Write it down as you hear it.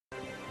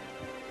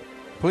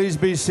Please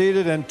be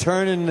seated and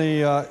turn in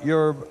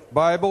your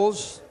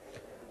Bibles.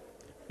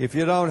 If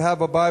you don't have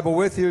a Bible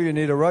with you, you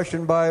need a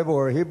Russian Bible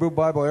or a Hebrew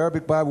Bible,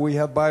 Arabic Bible. We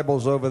have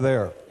Bibles over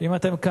there. אם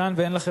אתם כאן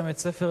ואין לכם את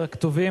ספר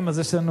הכתובים, אז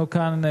יש לנו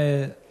כאן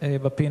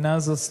בפינה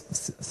הזו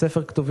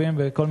ספר כתובים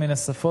בכל מיני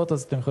שפות,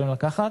 אז אתם יכולים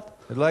לקחת.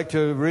 I'd like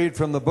to read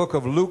from the book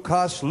of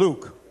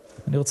Luke.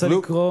 אני רוצה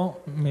לקרוא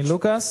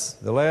מלוקאס,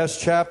 The last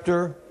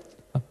chapter,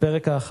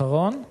 הפרק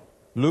האחרון,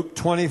 Luke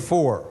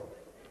 24.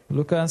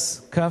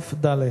 לוקאס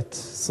כ"ד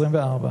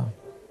 24.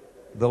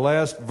 The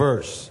last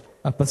verse,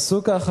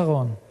 הפסוק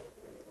האחרון.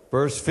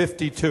 verse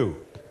 52.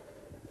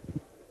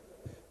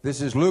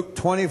 This is Luke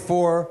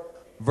 24,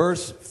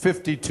 verse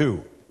 52.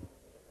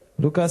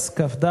 לוקאס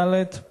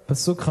כ"ד,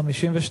 פסוק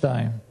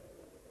 52.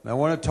 I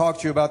want to talk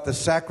to you about the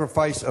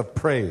sacrifice of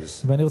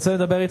praise. ואני רוצה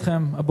לדבר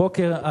איתכם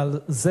הבוקר על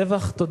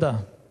זבח תודה.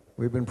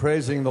 We've been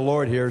praising the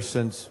Lord here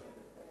since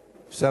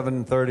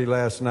 7:30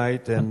 last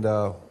night, and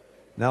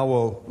now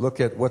we'll look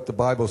at what the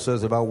Bible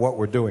says about what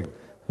we're doing.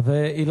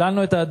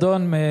 והיללנו את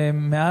האדון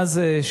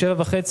מאז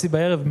 7:30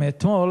 בערב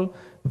מאתמול,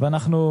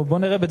 ואנחנו בוא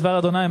נראה בדבר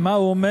אדוני מה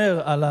הוא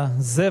אומר על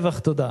הזבח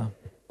תודה.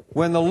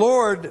 When the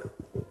Lord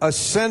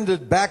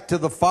ascended back to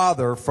the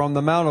Father from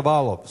the Mount of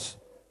Olives,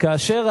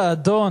 כאשר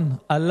האדון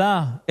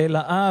עלה אל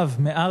האב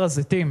מהר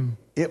הזיתים,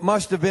 it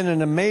must have been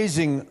an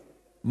amazing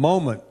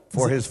moment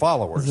for his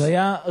followers. זה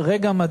היה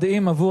רגע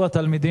מדהים עבור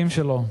התלמידים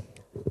שלו.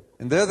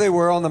 And there they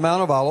were on the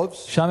Mount of Olives.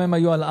 שם הם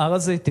היו על הר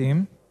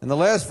הזיתים. And the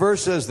last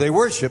verse says they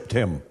worshipped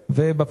him.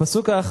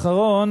 ובפסוק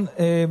האחרון,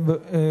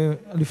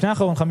 לפני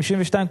האחרון,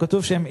 52,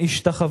 כתוב שהם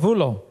השתחוו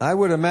לו. I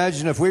would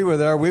imagine if we were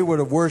there, we would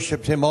have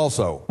worshipped him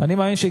also. אני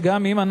מאמין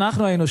שגם אם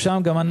אנחנו היינו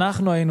שם, גם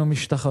אנחנו היינו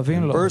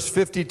משתחווים לו. Verse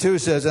 52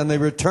 says, and they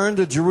returned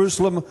to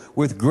Jerusalem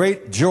with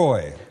great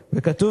joy.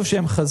 וכתוב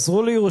שהם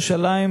חזרו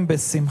לירושלים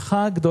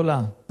בשמחה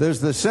גדולה. There's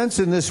the sense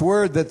in this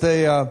word that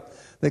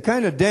they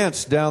kind of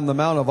danced down the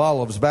Mount of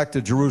Olives back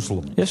to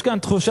Jerusalem. יש כאן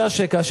תחושה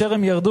שכאשר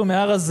הם ירדו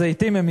מהר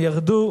הזיתים, הם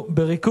ירדו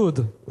בריקוד.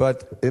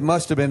 But it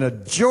must have been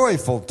a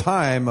joyful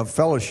time of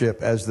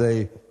fellowship as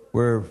they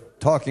were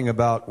talking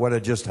about what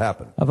had just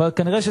happened. אבל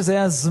כנראה שזה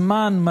היה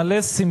זמן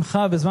מלא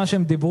שמחה בזמן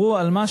שהם דיברו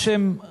על מה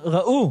שהם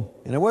ראו.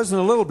 And it wasn't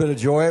a little bit of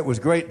joy, it was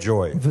great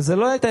joy. וזה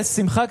לא הייתה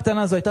שמחה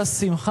קטנה, זו הייתה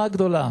שמחה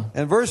גדולה.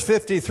 And verse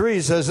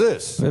 53 says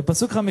this.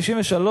 בפסוק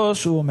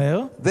 53 הוא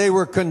אומר, They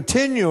were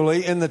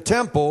continually in the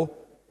temple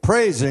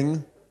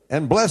praising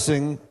and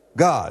blessing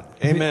God.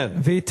 Amen.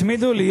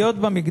 והתמידו להיות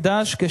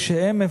במקדש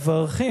כשהם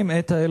מברכים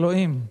את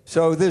האלוהים.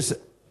 So this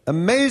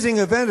amazing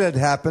event had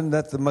happened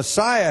that the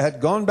Messiah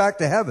had gone back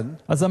to heaven.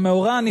 אז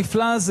המאורע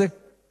הנפלא הזה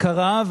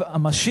קרה,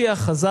 המשיח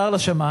חזר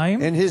לשמיים.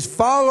 And his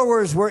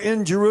followers were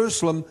in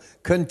Jerusalem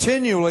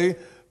continually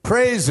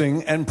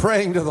praising and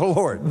praying to the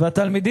Lord.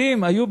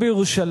 והתלמידים היו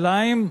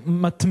בירושלים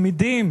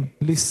מתמידים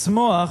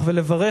לשמוח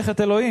ולברך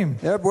את אלוהים.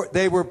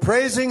 They were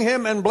praising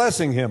him and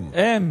blessing him.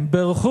 הם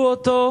ברכו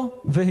אותו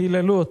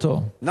והיללו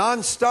אותו.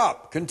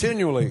 Non-stop,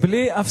 continually.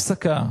 בלי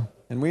הפסקה.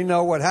 And we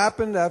know what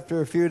happened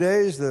after a few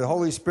days. The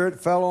Holy Spirit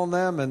fell on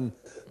them and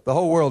the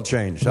whole world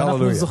changed. אנחנו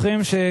Hallelujah.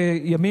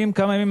 זוכרים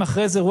כמה ימים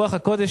אחרי זה רוח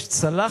הקודש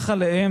צלח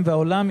עליהם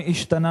והעולם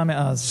השתנה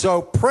מאז.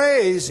 So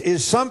praise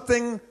is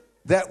something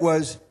that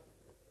was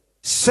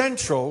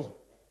central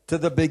to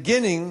the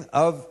beginning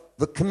of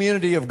the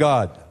community of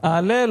God.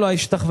 ההלל או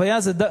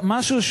ההשתחוויה זה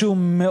משהו שהוא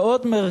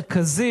מאוד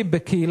מרכזי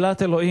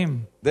בקהילת אלוהים.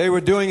 They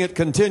were doing it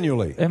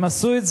continually. הם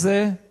עשו את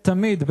זה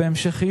תמיד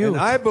בהמשכיות. And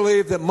I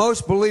believe that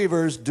most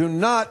believers do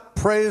not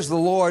praise the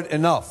Lord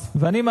enough.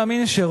 ואני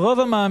מאמין שרוב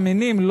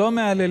המאמינים לא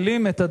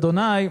מהללים את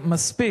אדוני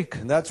מספיק.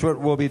 And that's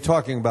what we'll be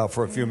talking about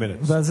for a few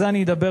minutes. ועל זה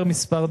אני אדבר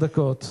מספר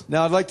דקות.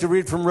 Now I'd like to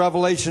read from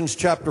Revelations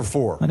chapter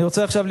 4. אני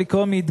רוצה עכשיו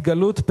לקרוא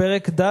מהתגלות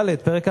פרק ד',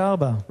 פרק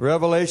 4.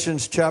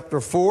 Revelations chapter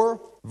 4,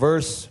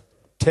 verse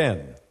 10.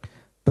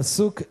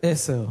 פסוק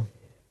 10.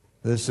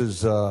 This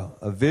is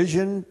a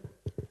vision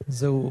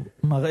זהו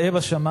מראה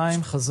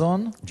בשמיים,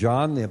 חזון.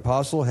 John the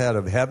apostle had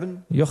of heaven.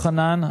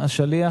 יוחנן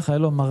השליח היה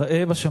לו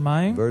מראה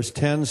בשמיים. Verse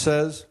 10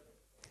 says,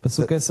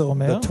 פסוק 10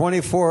 אומר, the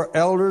 24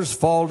 elders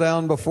fall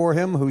down before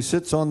him who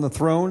sits on the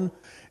throne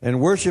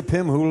and worship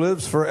him who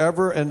lives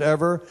forever and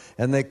ever,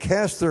 and they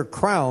cast their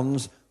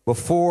crowns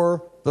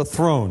before the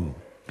throne.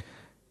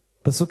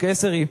 פסוק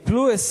 10,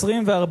 יפלו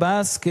 24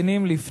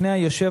 הזקנים לפני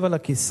היושב על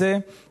הכיסא,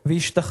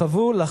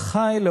 וישתחוו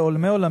לחי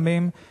לעולמי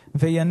עולמים,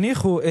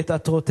 ויניחו את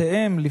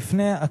עטרותיהם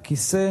לפני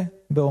הכיסא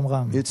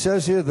באומרם. It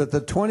says here that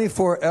the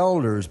 24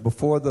 elders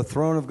before the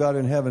throne of God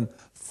in heaven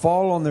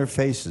fall on their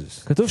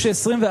faces. כתוב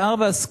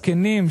ש24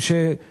 הזקנים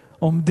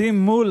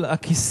שעומדים מול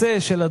הכיסא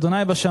של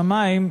אדוני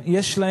בשמיים,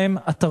 יש להם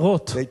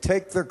עטרות. They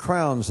take their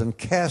crowns and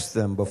cast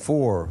them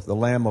before the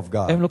Lamb of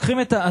God. הם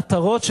לוקחים את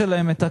העטרות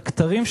שלהם, את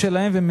הכתרים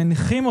שלהם,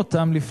 ומניחים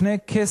אותם לפני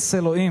כס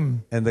אלוהים.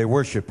 And they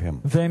worship him.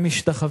 והם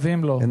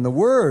משתחווים לו. And the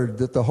word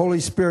that the Holy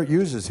Spirit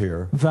uses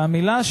here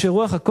והמילה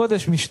שרוח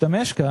הקודש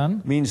משתמש כאן,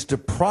 means to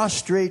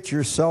prostrate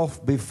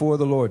yourself before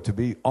the Lord, to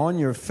be on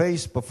your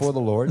face before the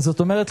Lord. זאת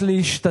אומרת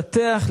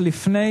להשתטח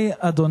לפני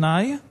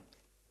אדוני.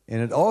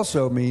 And it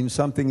also means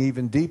something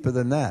even deeper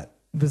than that.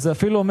 וזה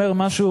אפילו אומר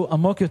משהו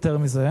עמוק יותר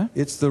מזה.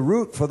 It's the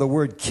root for the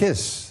word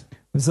kiss.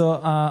 זה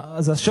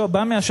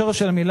בא מהשורש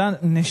של המילה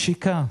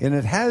נשיקה.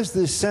 And it has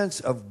this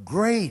sense of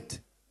great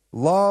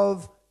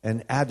love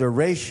and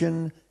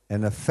adoration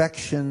and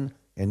affection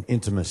and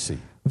intimacy.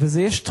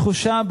 וזה יש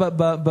תחושה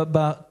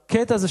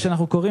בקטע הזה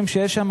שאנחנו קוראים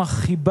שיש שם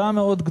חיבה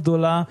מאוד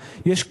גדולה,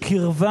 יש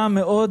קרבה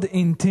מאוד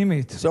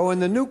אינטימית. So in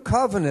the new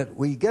covenant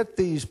we get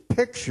these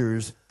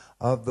pictures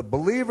of the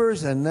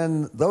believers and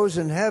then those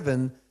in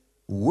heaven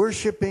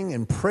worshiping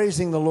and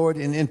praising the Lord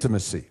in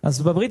intimacy.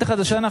 אז בברית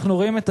החדשה אנחנו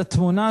רואים את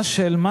התמונה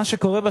של מה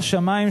שקורה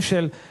בשמיים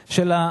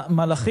של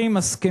המלאכים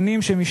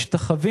הזקנים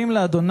שמשתחווים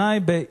לאדוני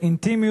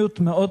באינטימיות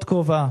מאוד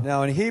קרובה. Now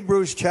in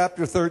Hebrews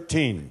chapter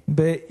 13.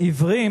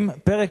 בעברים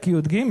פרק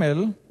י"ג.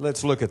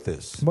 Let's look at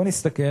this. בוא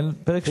נסתכל,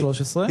 פרק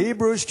 13.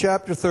 Hebrews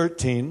chapter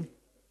 13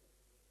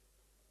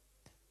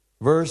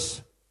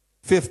 verse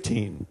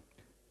 15.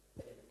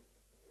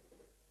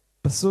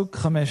 פסוק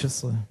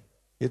 15.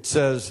 It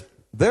says,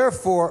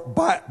 therefore,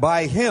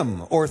 by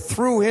him, or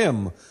through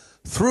him,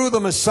 through the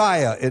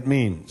Messiah, it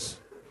means,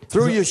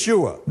 through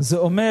Yeshua, זה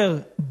אומר,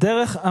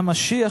 דרך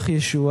המשיח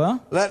ישוע,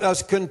 let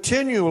us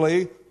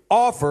continually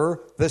offer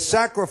the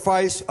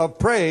sacrifice of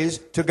praise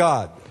to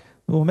God.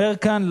 הוא אומר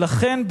כאן,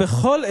 לכן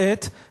בכל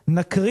עת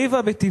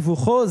נקריבה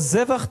בתיווכו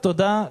זבח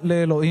תודה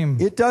לאלוהים.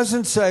 It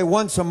doesn't say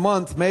once a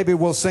month maybe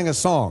we'll sing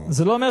a song.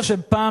 זה לא אומר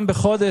שפעם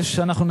בחודש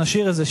אנחנו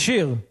נשיר איזה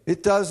שיר.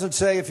 It doesn't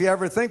say if you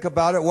ever think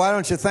about it, why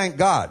don't you thank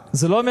God?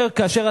 זה לא אומר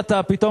כאשר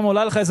אתה פתאום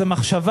עולה לך איזה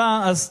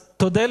מחשבה, אז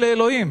תודה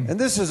לאלוהים. And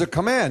this is a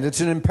command,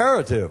 it's an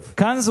imperative.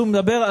 כאן זה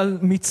מדבר על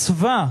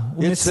מצווה,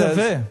 הוא It מצווה.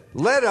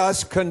 says, let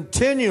us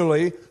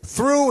continually,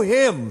 through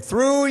him,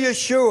 through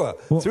Yeshua,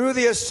 through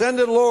the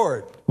ascended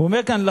Lord, הוא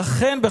אומר כאן,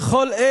 לכן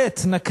בכל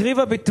עת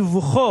נקריבה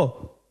בתיווכו.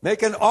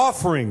 make an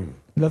offering.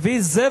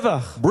 להביא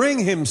זבח. Bring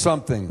him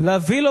something.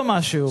 להביא לו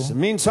משהו. It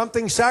means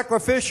something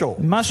sacrificial.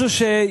 משהו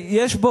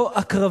שיש בו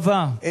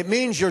הקרבה. It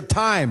means your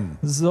time.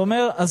 זה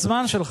אומר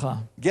הזמן שלך.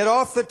 Get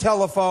off the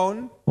telephone.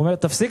 הוא אומר,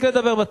 תפסיק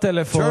לדבר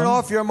בטלפון. Turn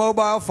off your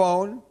mobile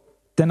phone.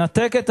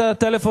 תנתק את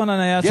הטלפון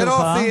הנייד Get שלך.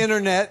 off the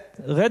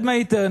internet. רד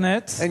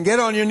מהאינטרנט. And get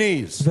on your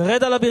knees.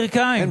 ורד על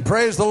הברכיים. And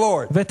praise the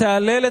Lord.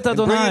 ותהלל את And bring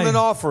him אדוני. an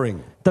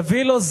offering.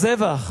 תביא לו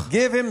זבח.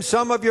 Give him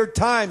some of your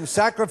time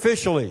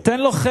sacrificially. תן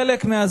לו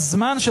חלק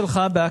מהזמן שלך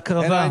And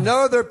בהקרבה. I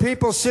know there are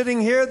people sitting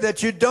here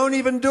that you don't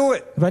even do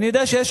it. ואני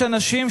יודע שיש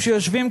אנשים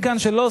שיושבים כאן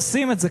שלא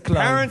עושים את זה כלל.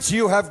 Parents,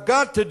 you have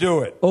got to do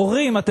it.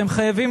 הורים, אתם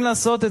חייבים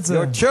לעשות את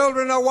זה. Your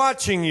children are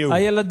watching you.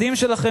 הילדים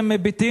שלכם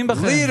מביטים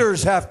בכם.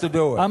 Leaders have to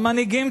do it.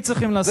 המנהיגים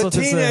צריכים The לעשות את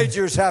זה.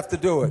 teenagers have to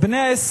do it. בני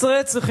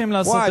העשרה צריכים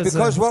לעשות Why? את זה.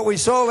 Because what we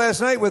saw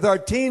last night with our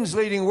teens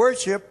leading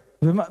worship,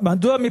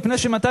 ומדוע? מפני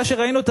שמתי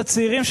שראינו את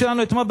הצעירים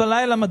שלנו אתמול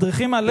בלילה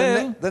מדריכים הלל,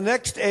 the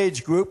next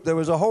age group, there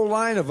was a whole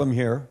line of them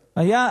here,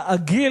 היה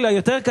הגיל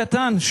היותר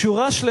קטן,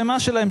 שורה שלמה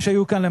שלהם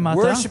שהיו כאן למטה,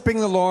 worshiping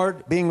the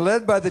Lord, being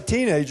led by the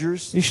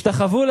teenagers,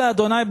 השתחוו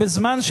לאדוני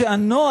בזמן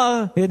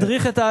שהנוער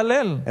הדריך את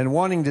ההלל. and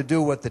wanting to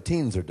do what the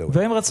teens are doing.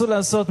 והם רצו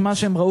לעשות מה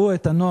שהם ראו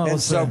את הנוער And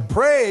עושה. so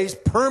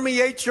praise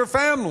permeates your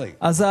family.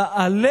 אז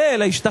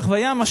ההלל,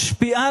 ההשתחוויה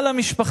משפיעה על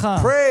המשפחה.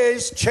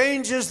 Praise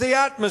changes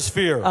the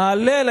atmosphere.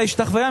 ההלל,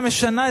 ההשתחוויה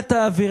משנה את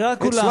האווירה It's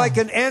כולה. like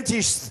an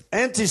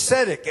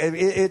antiseptic.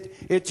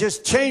 It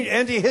just changes,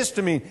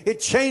 antihistamine. It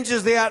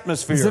changes the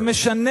atmosphere. זה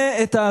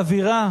משנה את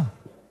האווירה.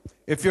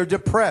 If you're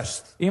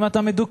depressed, אם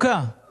אתה מדוכא,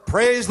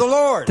 praise the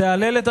Lord.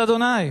 תהלל את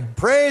אדוני.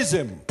 Praise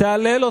him.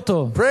 תהלל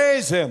אותו.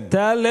 Praise him.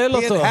 תהלל He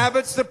אותו.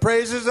 inhabits the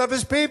praises of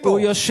his people. הוא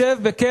יושב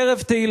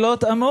בקרב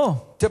תהילות עמו.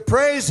 To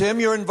praise him,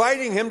 you're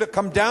inviting him to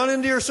come down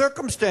into your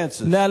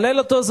circumstances. להלל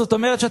אותו זאת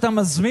אומרת שאתה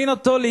מזמין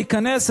אותו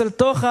להיכנס אל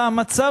תוך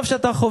המצב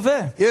שאתה חווה.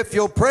 If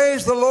you'll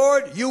praise the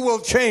Lord, you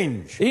will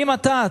change. אם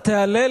אתה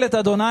תהלל את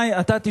אדוני,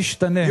 אתה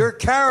תשתנה.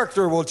 Your character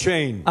will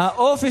change.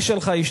 האופי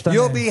שלך ישתנה.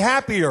 You'll be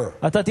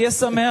happier. אתה תהיה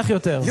שמח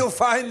יותר. You'll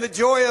find the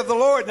joy of the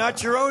Lord,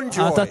 not your own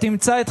joy. אתה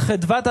תמצא את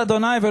חדוות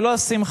אדוני ולא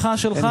השמחה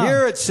שלך. And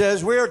here it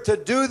says we are to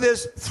do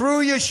this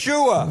through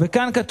Yeshua.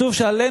 וכאן כתוב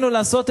שעלינו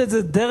לעשות את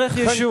זה דרך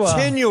ישוע.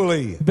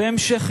 Continually.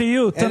 בהמשכיות,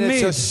 And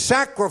תמיד. it's a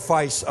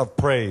sacrifice of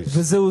praise.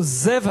 וזהו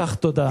זבח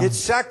תודה.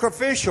 It's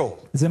sacrificial.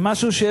 זה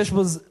משהו שיש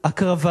בו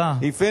הקרבה.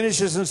 He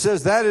finishes and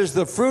says, that is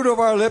the fruit of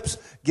our lips,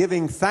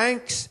 giving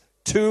thanks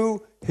to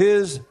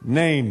his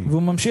name.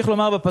 והוא ממשיך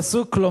לומר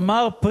בפסוק,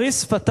 כלומר פרי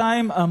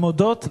שפתיים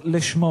המודות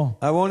לשמו.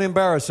 I won't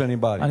embarrass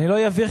anybody. אני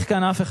לא אביך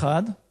כאן אף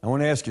אחד, I want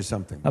to ask you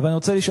something. אבל אני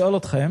רוצה לשאול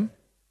אתכם,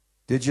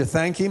 Did you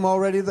thank him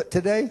already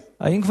today?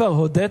 האם כבר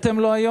הודיתם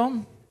לו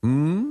היום?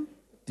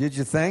 Did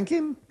you thank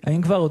him?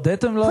 האם כבר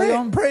הודיתם לו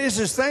היום? Praise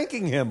is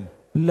thanking him.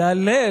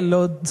 להלל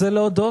זה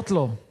להודות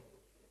לו.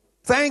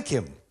 Thank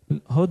him.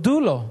 הודו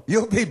לו.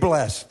 You'll be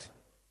blessed.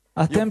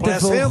 אתם You bless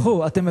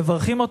תבורכו. אתם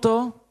מברכים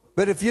אותו,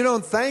 But if you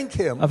don't thank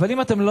him, אבל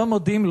אם אתם לא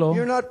מודים לו,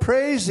 you're not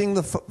praising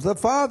the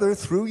Father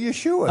through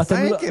Yeshua.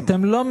 Thank him.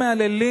 אתם לא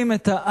מהללים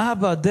את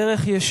האבא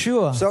דרך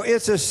ישוע. So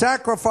it's a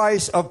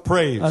sacrifice of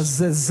praise. אז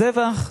זה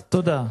זבח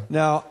תודה. Now,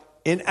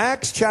 in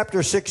Acts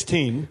chapter 16,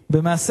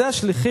 במעשה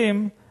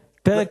השליחים,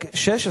 פרק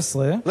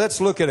 16, let's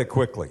look at it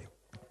quickly.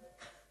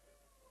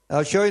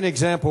 I'll show you an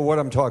example of what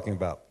I'm talking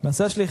about.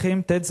 מעשה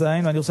השליחים ט"ז,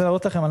 ואני רוצה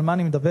להראות לכם על מה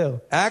אני מדבר.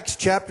 Acts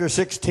chapter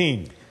 16,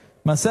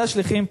 מעשה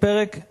השליחים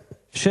פרק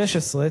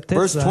 16, verse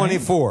ט"ז,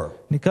 24.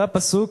 נקרא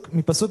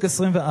מפסוק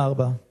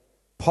 24.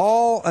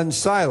 Paul and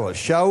Silas,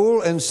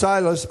 Shaul and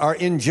Silas are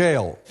in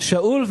jail.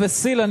 שאול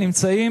וסילה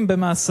נמצאים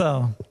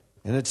במאסר.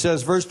 And it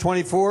says, verse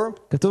 24,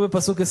 כתוב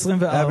בפסוק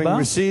 24, having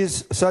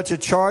received such a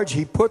charge,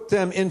 he put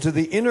them into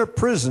the inner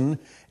prison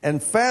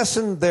and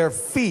fastened their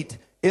feet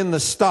in the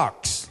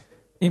stocks.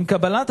 עם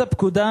קבלת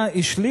הפקודה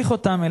השליך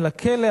אותם אל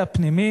הכלא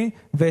הפנימי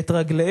ואת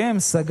רגליהם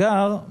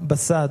סגר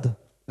בסד.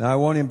 Now I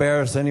won't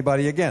embarrass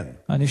anybody again.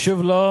 אני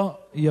שוב לא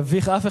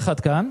יביך אף אחד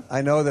כאן. I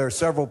know there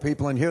are several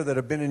people in here that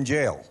have been in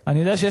jail. אני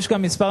יודע שיש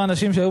כאן מספר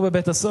אנשים שהיו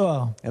בבית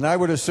הסוהר. And I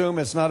would assume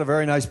it's not a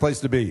very nice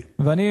place to be.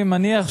 ואני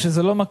מניח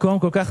שזה לא מקום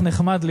כל כך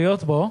נחמד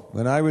להיות בו. When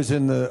I was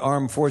in the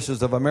armed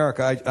forces of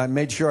America, I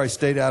made sure I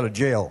stayed out of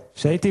jail.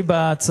 כשהייתי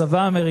בצבא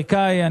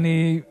האמריקאי,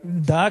 אני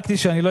דאגתי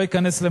שאני לא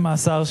אכנס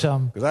למאסר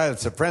שם. Because I had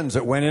some friends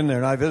that went in there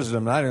and I visited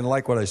them and I didn't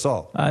like what I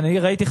saw. אני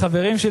ראיתי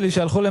חברים שלי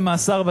שהלכו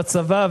למאסר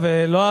בצבא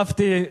ולא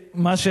אהבתי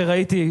מה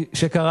שראיתי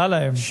שקרה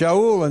להם.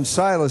 Shaul and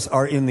Silas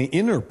are in the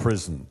inner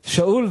prison.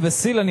 שאול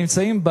וסילה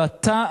נמצאים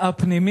בתא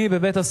הפנימי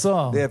בבית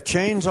הסוהר. They have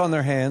chains on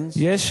their hands.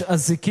 יש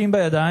אזיקים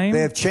בידיים.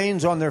 They have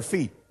chains on their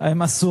feet.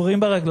 הם אסורים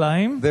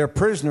ברגליים. They're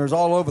prisoners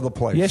all over the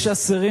place. יש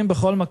אסירים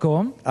בכל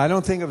מקום. I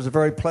don't think it was a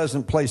very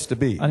pleasant place to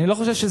be. אני לא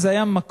חושב שזה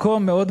היה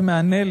מקום מאוד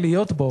מענה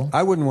להיות בו. I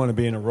wouldn't want to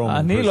be in a Roman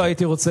אני לא prison.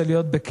 הייתי רוצה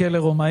להיות בכלא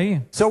רומאי.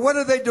 So what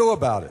did they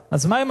do about it?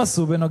 אז מה הם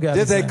עשו בנוגע Did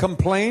לזה? they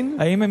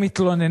complain? האם הם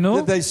התלוננו?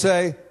 Did they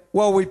say,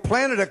 well, we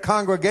planted a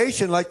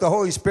congregation like the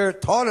Holy Spirit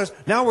taught us,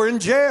 now we're in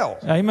jail?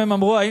 האם הם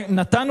אמרו,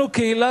 נתנו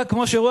קהילה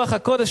כמו שרוח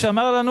הקודש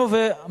אמר לנו,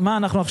 ומה,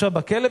 אנחנו עכשיו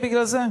בכלא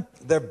בגלל זה?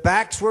 Their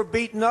backs were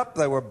beaten up,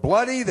 they were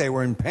bloody, they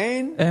were in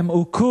pain. הם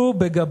הוכו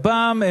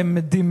בגבם, הם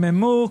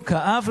דיממו,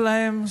 כאב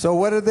להם. So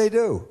what did they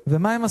do?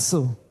 ומה הם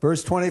עשו?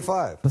 Verse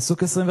 25.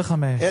 פסוק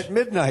 25. At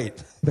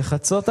midnight,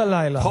 בחצות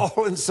הלילה.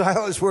 Paul and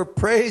Silas were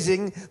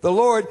praising the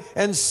Lord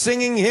and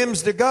singing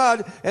hymns to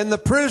God, and the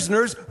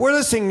prisoners were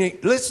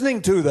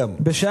listening to them.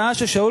 בשעה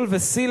ששאול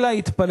וסילה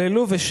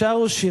התפללו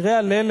ושרו שירי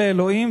הלל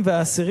לאלוהים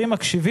והאסירים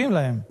מקשיבים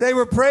להם. They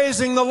were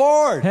praising the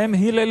Lord. הם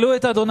היללו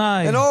את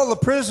אדוני. And all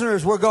the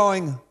prisoners were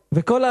going,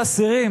 וכל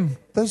האסירים,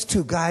 those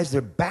two guys,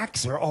 their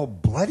backs are all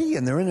bloody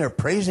and they're in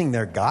there praising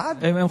their God?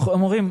 הם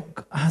אומרים,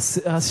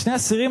 שני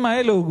האסירים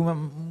האלו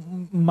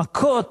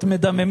מכות,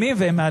 מדממים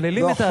והם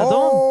מעללים The את האדון.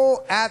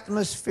 whole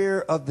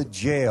atmosphere of the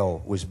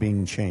jail was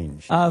being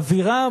changed.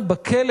 האווירה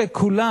בכלא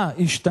כולה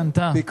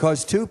השתנתה.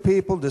 Because two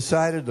people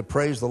decided to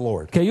praise the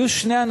Lord. כי היו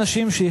שני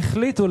אנשים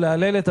שהחליטו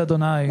להלל את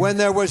אדוני. When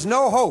there was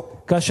no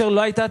hope, כאשר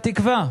לא הייתה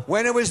תקווה. when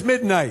it was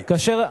midnight,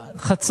 כאשר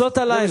חצות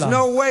there was הלילה.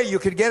 no way you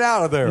could get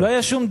out of לא there.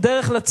 היה שום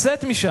דרך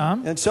לצאת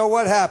משם. And so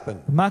what happened?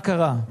 מה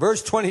קרה?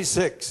 Verse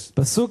 26.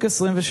 פסוק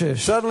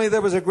 26. Suddenly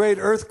there was a great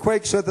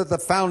earthquake so that the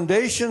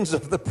foundations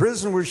of the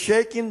prison were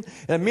shaken.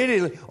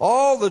 Immediately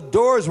all the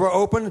doors were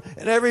open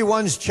and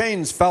everyone's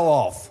chains fell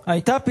off.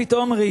 הייתה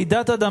פתאום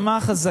רעידת אדמה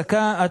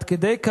חזקה עד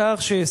כדי כך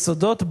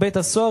שיסודות בית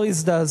הסוהר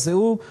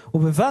הזדעזעו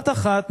ובבת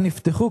אחת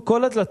נפתחו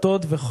כל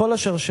הדלתות וכל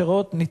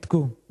השרשרות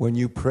נתקו. When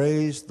you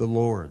praise the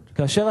Lord,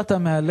 כאשר אתה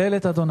מהלל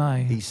את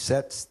אדוני, He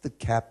sets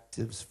the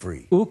captives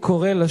free. הוא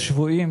קורא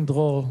לשבויים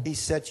דרור. He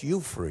sets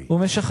you free. הוא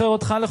משחרר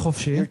אותך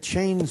לחופשי. Your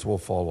chains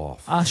will fall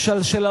off.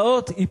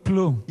 השלשלאות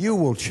ייפלו. You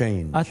will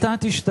change. אתה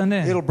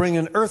תשתנה. It'll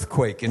bring an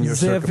earthquake in your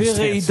זה יביא circumstances.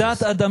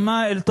 רעידת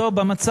אדמה אל תוך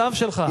במצב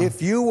שלך.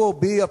 If you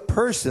will be a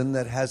person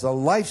that has a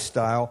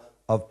lifestyle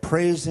of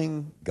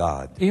praising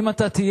God. אם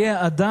אתה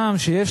תהיה אדם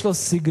שיש לו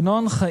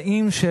סגנון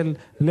חיים של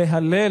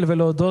להלל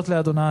ולהודות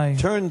לאדוני.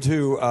 Turn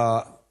to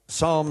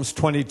Psalms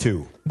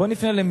 22. בוא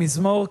נפנה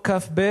למזמור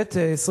כ"ב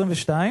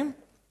 22.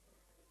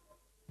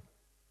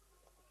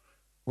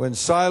 When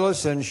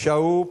Silas and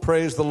Shaul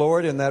praised the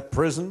Lord in that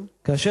prison,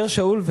 כאשר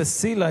שאול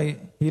וסילה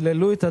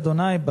היללו את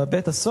אדוני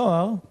בבית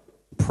הסוהר,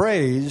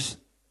 praise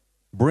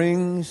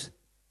brings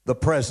the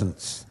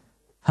presence.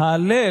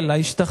 ההלל,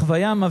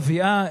 ההשתחוויה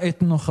מביאה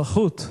את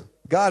נוכחות.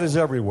 God is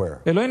everywhere.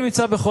 אלוהים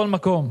נמצא בכל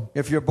מקום.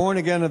 If you're born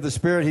again of the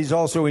Spirit, He's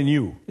also in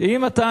you.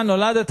 אם אתה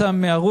נולדת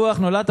מהרוח,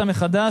 נולדת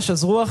מחדש,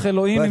 אז רוח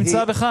אלוהים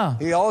נמצא בך.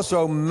 He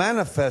also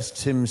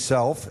manifests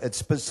Himself at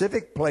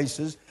specific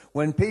places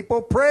when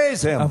people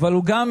praise Him. אבל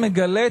הוא גם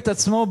מגלה את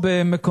עצמו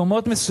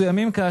במקומות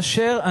מסוימים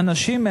כאשר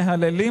אנשים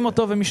מהללים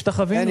אותו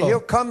ומשתחווים And לו.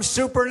 He'll come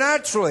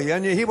supernaturally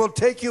and He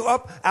will take you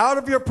up out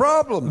of your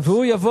problems.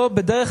 והוא יבוא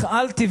בדרך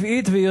על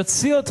טבעית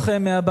ויוציא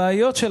אתכם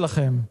מהבעיות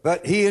שלכם.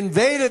 But He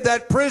invaded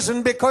that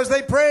prison because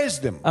they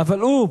praised Him. אבל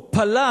הוא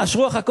פלש,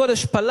 רוח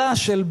הקודש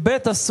פלש של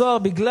בית הסוהר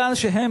בגלל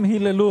שהם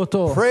היללו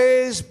אותו.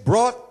 Praise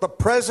brought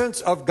the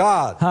presence of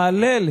God.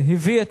 ההלל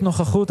הביא את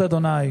נוכחות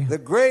אדוני.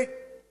 The great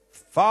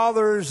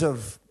fathers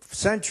of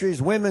centuries,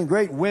 women,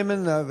 great women,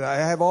 I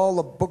have all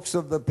the books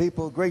of the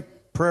people, great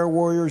prayer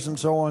warriors and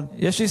so on.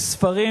 יש לי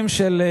ספרים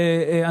של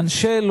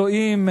אנשי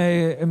אלוהים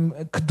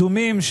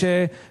קדומים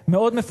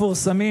שמאוד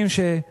מפורסמים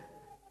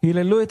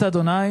שהיללו את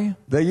אדוני.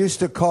 They used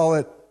to call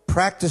it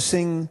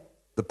practicing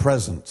the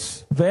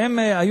presence. והם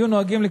היו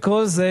נוהגים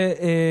לקרוא לזה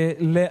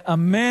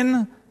לאמן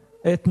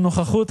את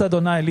נוכחות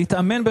אדוני,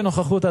 להתאמן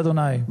בנוכחות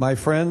אדוני.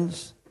 My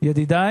friends,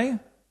 ידידיי,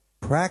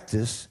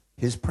 practice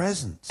his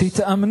presence.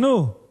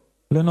 תתאמנו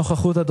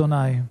לנוכחות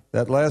אדוני.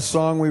 That last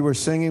song we were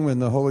singing when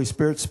the Holy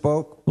Spirit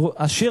spoke,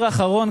 השיר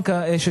האחרון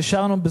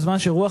ששרנו בזמן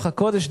שרוח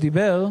הקודש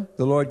דיבר,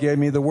 the Lord gave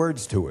me the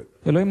words to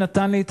it. אלוהים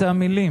נתן לי את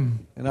המילים.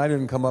 And I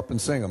didn't come up and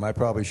sing them. I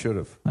probably should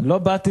have. אני לא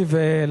באתי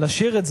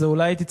ולשיר את זה,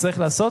 אולי הייתי צריך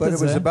לעשות But את it was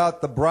זה.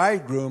 about the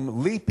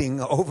bridegroom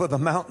leaping over the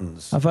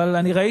mountains. אבל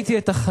אני ראיתי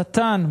את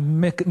החתן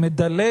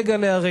מדלג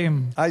על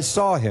ההרים. I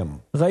saw him.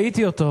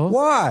 ראיתי אותו.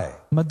 Why?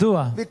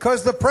 מדוע?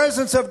 Because the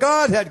presence of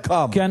God had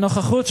come. כי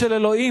הנוכחות של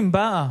אלוהים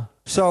באה.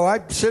 So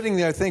I'm sitting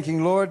there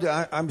thinking, Lord,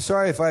 I'm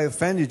sorry if I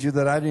offended you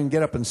that I didn't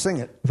get up and sing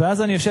it.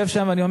 ואז אני יושב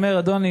שם ואני אומר,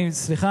 אדוני,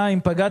 סליחה אם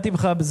פגעתי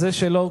בך בזה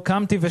שלא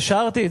קמתי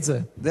ושרתי את זה.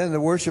 Then the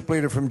worship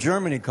leader from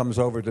Germany comes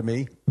over to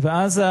me.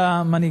 ואז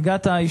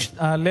המנהיגת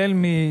ההלל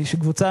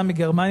שקבוצה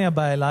מגרמניה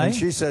באה אליי. And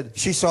she said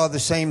she saw the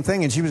same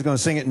thing and she was going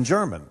to sing it in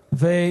German.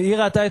 והיא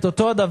ראתה את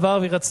אותו הדבר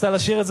והיא רצתה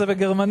לשיר את זה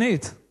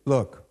בגרמנית.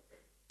 Look,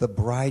 the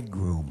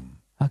bridegroom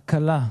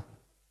הכלה.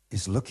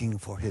 is looking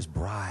for his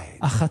bride.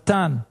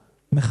 החתן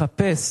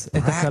מחפש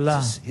את הכלה.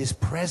 Practice his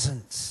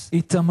presence.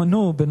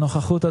 התאמנו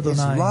בנוכחות His אדוני.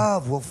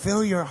 love will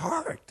fill your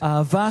heart.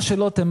 האהבה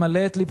שלו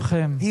תמלא את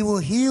לבכם. He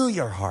will heal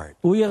your heart.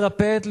 הוא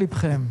ירפא את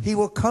לבכם. He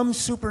will come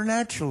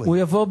supernaturally. הוא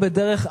יבוא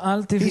בדרך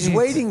על He's טבעית.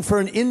 waiting for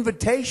an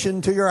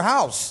invitation to your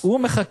house הוא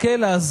מחכה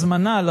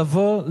להזמנה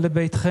לבוא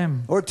לביתכם.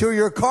 or to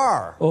your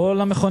car או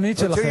למכונית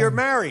or to שלכם. your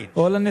marriage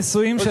או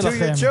לנישואים or to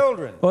שלכם. your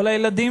children או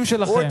לילדים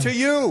שלכם. or to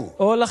you.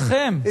 או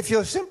לכם. If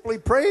you'll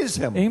simply praise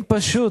him. אם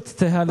פשוט Look,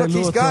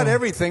 תהללו he's אותו. got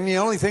everything.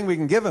 The only thing we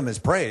can give him is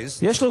praise.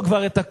 יש לו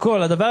כבר את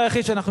הכל. הדבר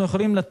היחיד שאנחנו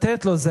יכולים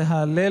לתת לו זה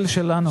ההלל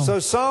שלנו.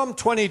 So Psalm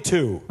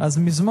 22, אז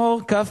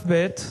מזמור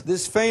כ"ב,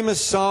 this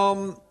famous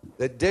psalm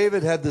that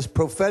David had this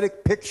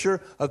prophetic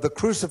picture of the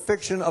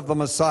crucifixion of the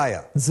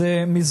Messiah.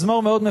 זה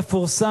מזמור מאוד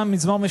מפורסם,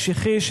 מזמור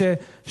משיחי,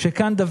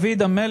 שכאן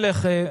דוד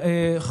המלך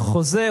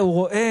חוזה, הוא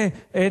רואה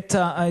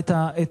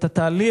את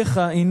התהליך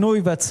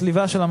העינוי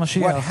והצליבה של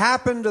המשיח. What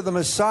happened to the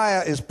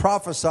Messiah is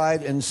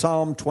prophesied in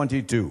Psalm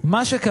 22.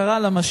 מה שקרה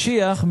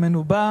למשיח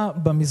מנובא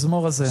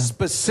במזמור הזה.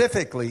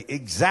 Specifically,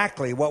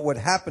 exactly what would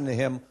happen to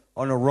him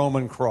on a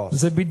Roman cross.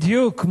 זה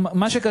בדיוק,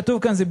 מה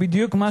שכתוב כאן זה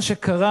בדיוק מה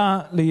שקרה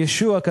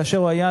לישוע כאשר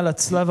הוא היה על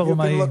הצלב You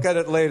הרומאי. can look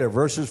at it later.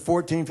 Verses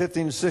 14,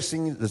 15, and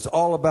 16, it's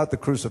all about the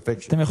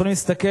crucifixion. אתם יכולים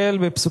להסתכל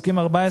בפסוקים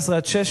 14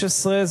 עד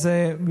 16,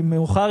 זה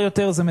מאוחר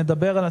יותר, זה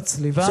מדבר על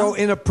הצליבה. So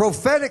in a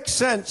prophetic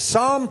sense,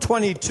 Psalm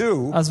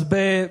 22 אז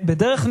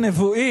בדרך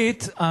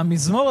נבואית,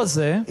 המזמור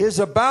הזה, is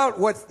about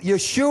what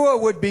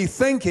Yeshua would be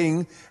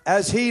thinking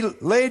as he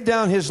laid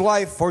down his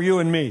life for you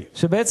and me.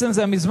 שבעצם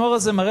זה המזמור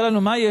הזה מראה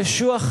לנו מה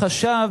ישוע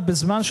חשב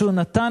בזמן שהוא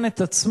נתן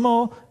את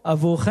עצמו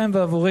עבורכם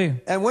ועבורי.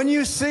 And when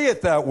you see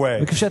it that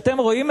way, וכשאתם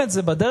רואים את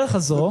זה בדרך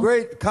הזו,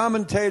 great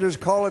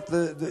commentators call it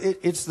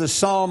it's the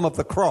Psalm of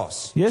the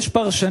cross. יש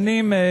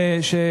פרשנים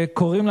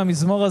שקוראים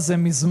למזמור הזה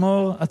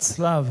מזמור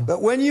הצלב.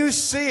 But when you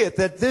see it,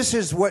 that this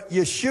is what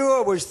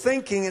Yeshua was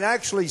thinking and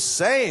actually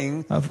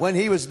saying when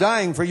he was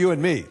dying for you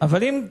and me.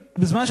 אבל אם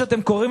בזמן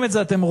שאתם קוראים את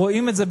זה, אתם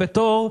רואים את זה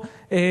בתור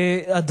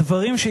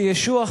הדברים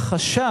שישוע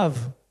חשב.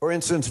 For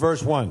instance,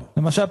 verse 1.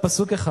 למשל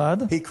פסוק 1.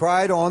 He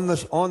cried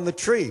on the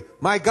tree,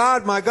 my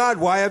God,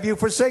 why have you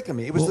forsaken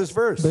me? It was this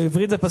verse.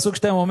 בעברית זה פסוק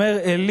 2, הוא אומר,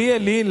 אלי,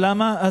 אלי,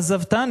 למה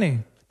עזבתני?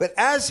 But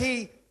as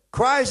he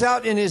cries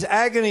out in his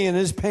agony and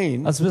his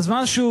pain, אז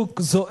בזמן שהוא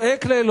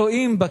זועק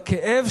לאלוהים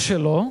בכאב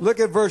שלו, look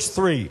at verse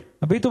 3.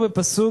 הביטו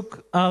בפסוק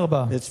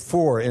 4. It's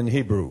 4 in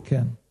Hebrew.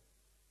 כן.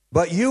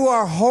 But you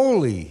are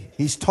holy.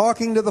 He's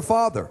talking to the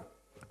Father.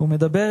 הוא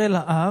מדבר אל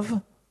האב.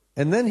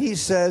 And then he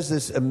says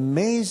this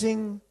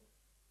amazing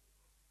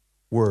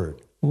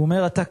word. הוא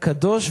אומר, אתה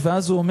קדוש,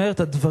 ואז הוא אומר את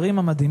הדברים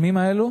המדהימים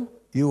האלו.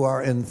 You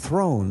are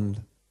enthroned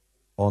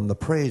on the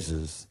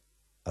praises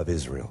of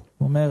Israel.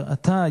 הוא אומר,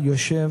 אתה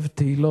יושב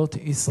תהילות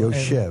ישראל.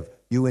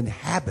 Yoshev. You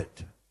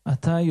inhabit.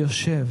 אתה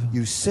יושב.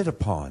 You sit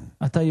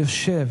upon. אתה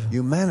יושב.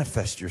 You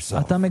manifest yourself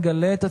אתה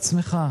מגלה את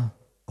עצמך.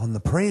 on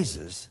the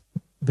praises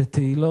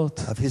בתהילות.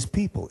 of his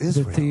people,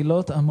 Israel.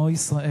 בתהילות עמו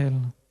ישראל.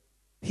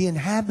 He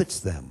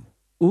inhabits them.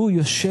 הוא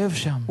יושב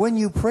שם. When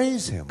you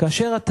praise him,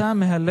 כאשר אתה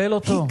מהלל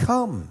אותו, he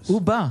comes.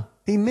 הוא בא.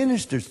 He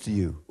ministers to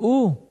you.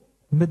 הוא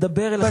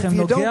מדבר אליכם,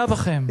 נוגע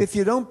בכם. if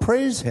you don't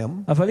praise him,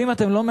 אבל אם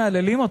אתם לא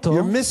מהללים אותו,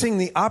 you're missing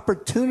the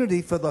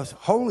opportunity for the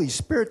Holy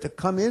Spirit to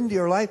come into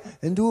your life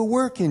and do a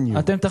work in you.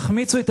 אתם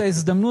תחמיצו את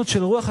ההזדמנות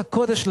של רוח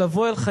הקודש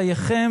לבוא אל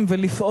חייכם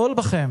ולפעול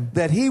בכם.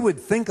 That he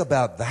would think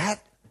about that,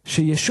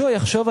 שישוע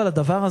יחשוב על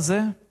הדבר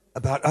הזה,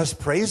 about us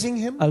praising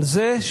him על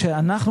זה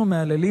שאנחנו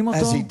מהללים as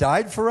אותו he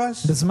died for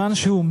us. בזמן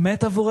שהוא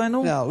מת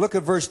עבורנו. Now look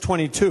at verse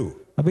 22.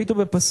 הביטו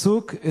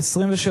בפסוק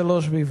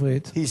 23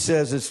 בעברית. He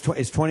says,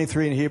 it's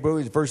 23 in Hebrew,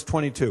 it's verse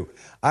 22.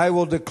 I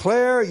will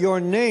declare your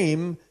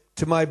name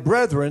to my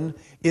brethren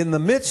in the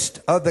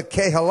midst of the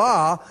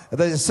kehalah,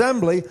 the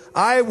assembly,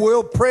 I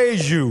will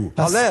praise you.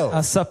 Hallel.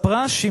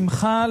 אספרה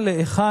שמך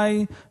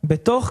לאחי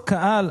בתוך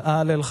קהל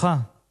אהללך.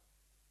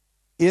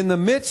 in the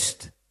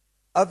midst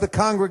of the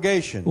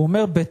congregation, הוא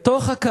אומר,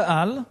 בתוך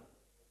הקהל,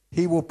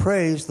 he will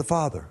praise the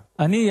Father.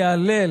 אני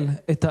אהלל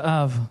את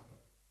האב.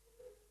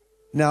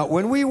 Now,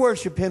 when we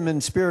worship him in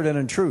spirit and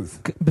in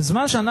truth,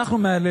 בזמן שאנחנו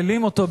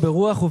מהללים אותו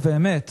ברוח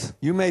ובאמת,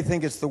 you may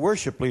think it's the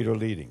worship leader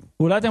leading.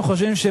 אולי אתם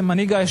חושבים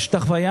שמנהיג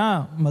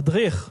ההשתחוויה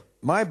מדריך.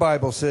 My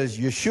Bible says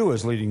Yeshua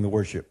is leading the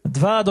worship.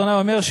 דבר אדוני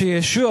אומר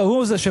שישוע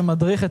הוא זה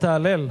שמדריך את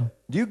ההלל.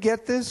 Do you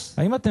get this?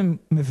 האם אתם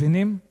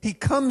מבינים?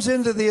 He comes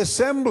into the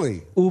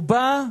assembly הוא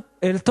בא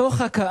אל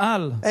תוך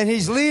הקהל, and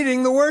he's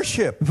leading the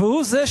worship.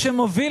 והוא זה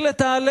שמוביל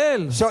את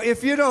ההלל. So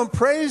if you don't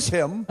praise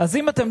him, אז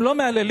אם אתם לא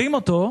מהללים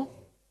אותו,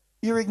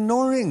 you're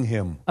ignoring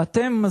him.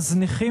 אתם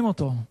מזניחים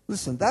אותו.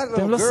 Listen, that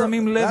אתם לא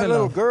שמים לב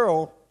אליו. little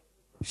girl,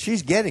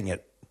 she's getting it.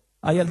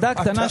 הילדה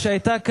הקטנה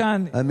שהייתה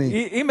כאן,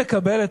 היא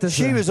מקבלת את זה.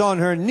 She was on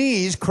her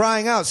knees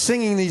crying out,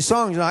 singing these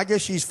songs, and I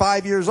guess she's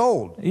 5 years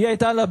old. היא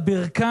הייתה על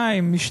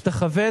הברכיים,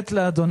 משתחוות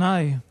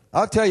לאדוני.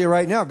 I'll tell you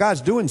right now,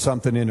 God's doing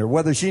something in her,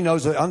 whether she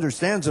knows it,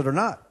 understands it or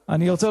not.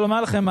 אני רוצה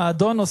לומר לכם,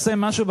 האדון עושה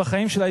משהו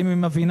בחיים שלה, אם היא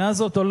מבינה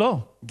זאת או לא.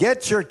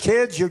 Get your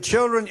kids, your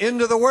children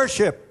into the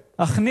worship.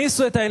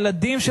 הכניסו את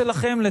הילדים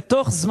שלכם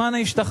לתוך זמן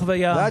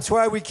ההשתחוויה. That's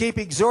why we keep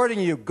exhorting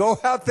you. Go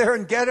out there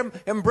and get them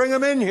and bring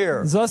them in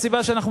here. זו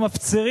הסיבה שאנחנו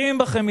מפצירים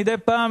בכם מדי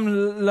פעם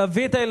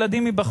להביא את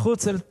הילדים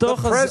מבחוץ אל The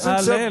תוך presence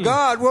ההלל. of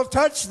God will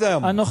touch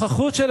them.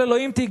 הנוכחות של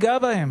אלוהים תיגע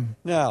בהם.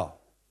 Now,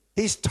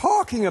 he's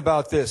talking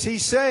about this.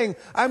 He's saying,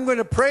 I'm going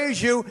to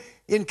praise you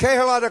in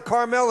Kehalat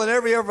Carmel and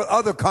every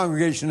other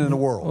congregation in the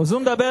world. אז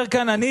הוא מדבר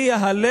כאן, אני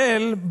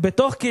אהלל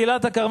בתוך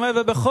קהילת הכרמל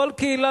ובכל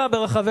קהילה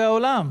ברחבי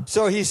העולם.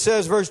 So he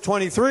says, verse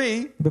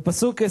 23,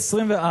 בפסוק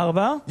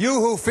 24, you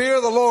who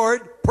fear the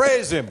Lord,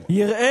 praise him.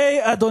 יראי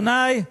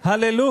אדוני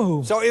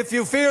הללוהו. So if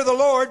you fear the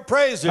Lord,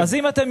 praise him. אז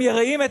אם אתם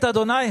יראים את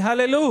אדוני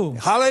הללוהו.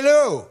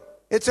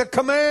 Hallelujah. It's a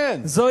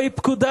command. זוהי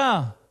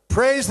פקודה.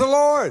 Praise the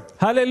Lord.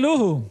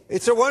 הללוהו.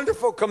 It's a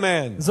wonderful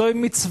command. זוהי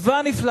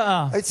מצווה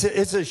נפלאה.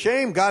 It's a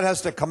shame God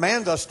has to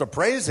command us to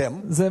praise him.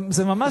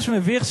 זה ממש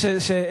מביך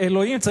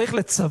שאלוהים צריך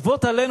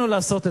לצוות עלינו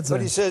לעשות את זה. But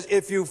he says,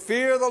 if you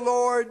fear the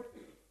Lord,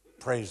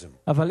 praise him.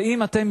 אבל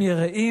אם אתם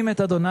יראים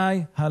את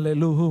אדוני,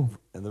 הללוהו.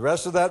 And the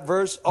rest of that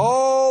verse,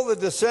 all the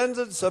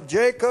descendants of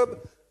Jacob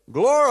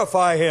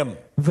glorify him.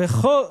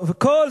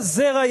 וכל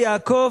זרע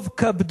יעקב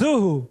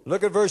כבדוהו.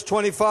 Look at verse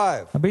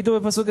 25. הביטו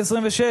בפסוק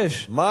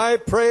 26. My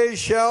praise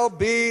shall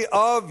be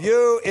of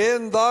you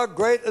in the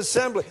great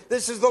assembly.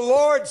 This is the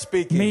Lord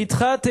speaking.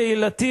 מאיתך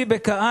תהילתי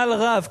בקהל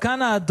רב.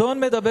 כאן האדון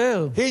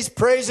מדבר. He's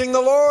praising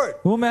the Lord.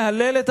 הוא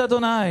מהלל את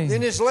אדוני.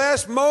 In his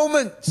last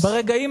moments,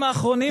 ברגעים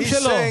האחרונים he's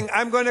שלו. saying,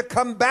 I'm going to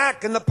come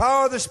back in the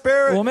power of the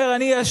Spirit. הוא אומר,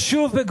 אני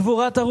אשוב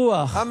בגבורת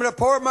הרוח. I'm going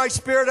to pour my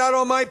Spirit out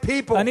on my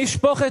people. אני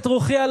אשפוך את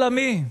רוחי על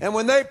עמי. And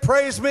when they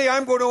praise me,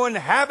 I'm going to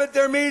inhabit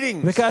their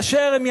meetings.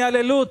 וכאשר הם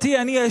יעללו אותי,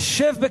 אני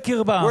אשב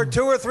בקרבם. Where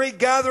 2 or 3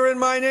 gather in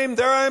my name,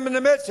 there I am in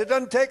the midst. It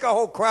doesn't take a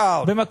whole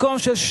crowd. במקום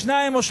של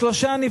 2 או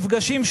 3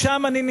 נפגשים,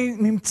 שם אני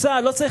נמצא.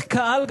 לא צריך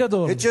קהל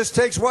גדול. It just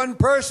takes one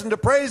person to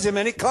praise him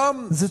and he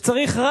comes. זה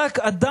צריך רק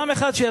אדם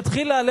אחד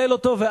שיתחיל להלל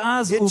אותו,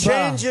 ואז הוא It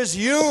בא. changes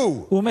you.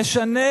 הוא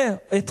משנה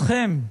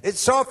אתכם.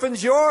 It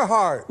softens your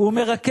heart. הוא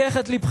מרכך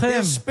את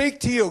לבכם. He'll speak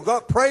to you.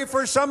 Go pray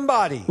for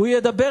somebody. הוא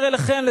ידבר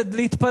אליכם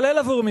להתפלל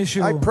עבור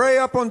מישהו. I pray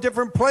up on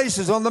different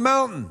places on the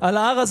mountain. על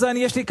ההר הזה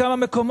יש לי כמה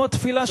מקומות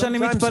תפילה שאני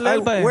Sometimes מתפלל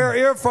I בהם. wear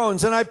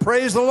earphones and I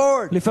praise the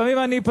Lord. לפעמים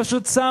אני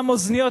פשוט שם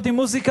אוזניות עם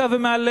מוזיקה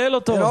ומהלל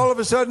אותו. And all of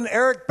a sudden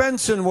Eric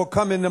Benson will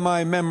come into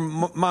my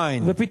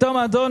mind. ופתאום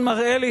האדון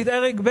מראה לי את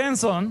אריק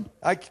בנסון.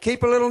 I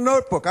keep a little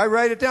notebook. I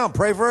write it down.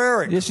 Pray for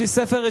Eric. יש לי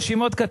ספר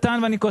רשימות קטן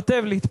ואני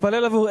כותב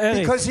להתפלל עבור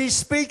אריק. Because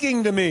he's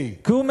speaking to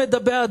me. כי הוא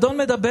מדבר, האדון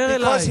מדבר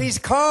אליי. Because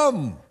he's come.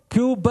 כי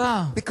הוא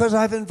בא. Because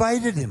I've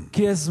invited him.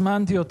 כי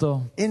הזמנתי אותו.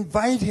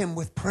 Invite him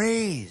with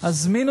praise.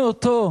 הזמינו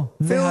אותו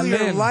Fill your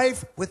להלל.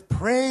 life with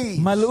praise.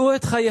 מלאו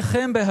את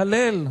חייכם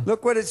בהלל.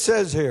 Look what it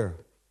says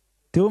here.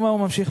 תראו מה הוא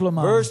ממשיך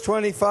לומר. Verse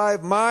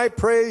 25,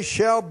 my praise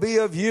shall be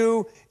of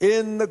you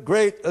in the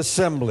great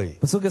assembly.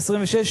 פסוק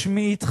 26,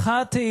 מאיתך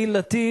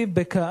תהילתי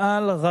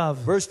בקהל רב.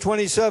 Verse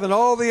 27,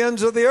 all the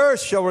ends of the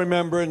earth shall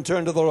remember and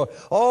turn to the Lord.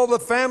 All the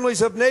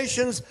families of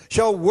nations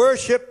shall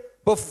worship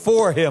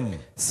before him.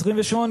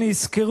 28,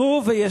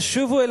 יזכרו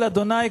וישובו אל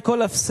אדוני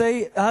כל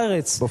אפסי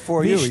הארץ,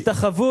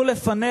 וישתחוו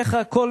לפניך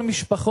כל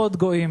משפחות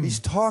גויים.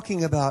 He's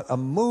talking about a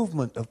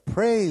movement of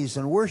praise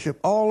and worship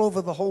all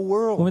over the whole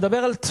world. הוא מדבר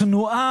על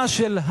תנועה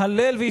של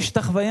הלל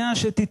והשתחוויה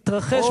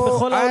שתתרחש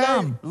בכל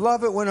העולם. I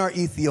love it when our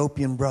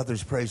Ethiopian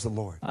brothers praise the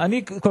Lord.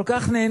 אני כל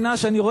כך נהנה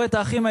שאני רואה את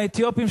האחים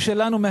האתיופים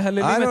שלנו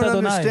מהללים I את don't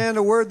אדוני. understand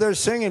a word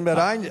they're singing, but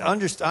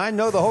I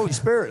know the Holy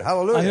Spirit.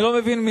 Hallelujah. אני לא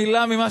מבין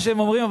מילה ממה שהם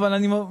אומרים, אבל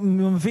אני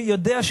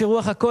יודע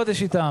שרוח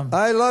הקודש איתם.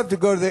 I love to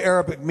go to the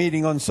Arabic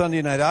meeting on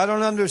Sunday night. I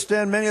don't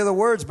understand many of the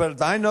words,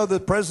 but I know the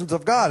presence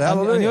of God.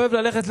 Hallelujah. אני אוהב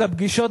ללכת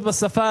לפגישות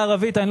בשפה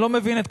הערבית. אני לא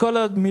מבין את כל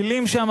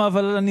המילים שם,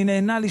 אבל אני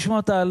נהנה לשמוע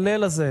את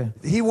ההלל הזה.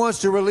 He wants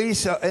to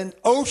release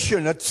an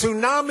ocean, a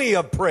tsunami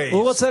of praise.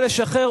 הוא רוצה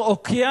לשחרר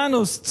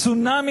אוקיינוס,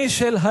 צונאמי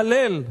של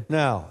הלל. Now,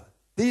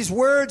 These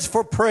words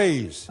for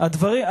praise,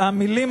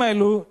 המילים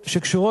האלו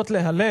שקשורות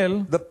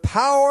להלל, the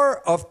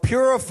power of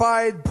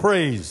purified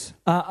praise.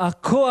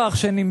 הכוח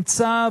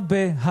שנמצא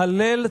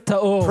בהלל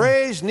טהור.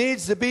 Praise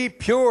needs to be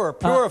pure,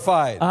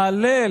 purified.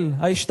 ההלל,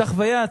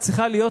 ההשתחוויה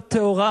צריכה להיות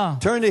טהורה.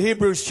 Turn to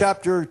Hebrews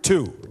chapter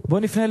 2. בואו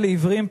נפנה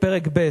לעברים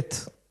פרק ב'.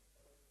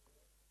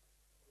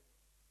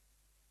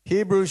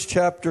 Hebrews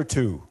chapter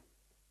 2.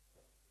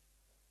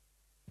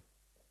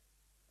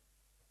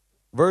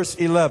 Verse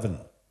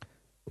 11.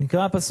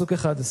 נקרא פסוק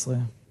 11.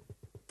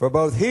 For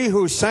both he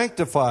who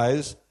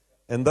sanctifies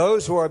and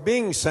those who are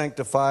being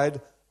sanctified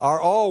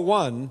are all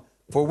one,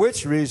 for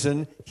which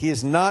reason he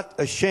is not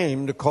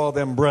ashamed to call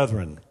them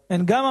brethren.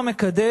 הן גם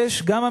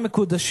המקדש, גם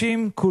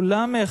המקודשים,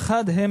 כולם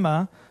מאחד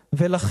המה,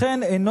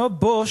 ולכן אינו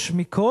בוש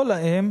מקרוא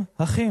להם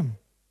אחים.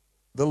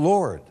 The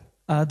Lord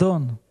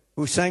האדון,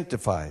 who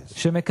sanctifies.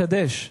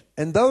 שמקדש.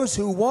 And those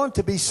who want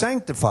to be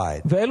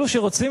sanctified, ואלו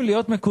שרוצים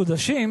להיות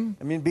מקודשים,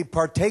 I mean, be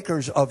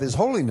partakers of his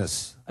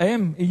holiness.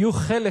 הם יהיו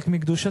חלק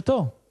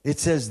מקדושתו. It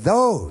says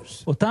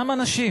those אותם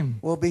אנשים,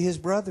 will be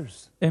his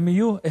brothers, הם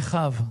יהיו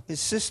אחיו, his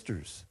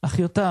sisters.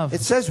 אחיותיו.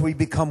 It says we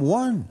become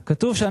one.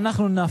 כתוב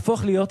שאנחנו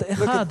נהפוך להיות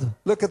אחד.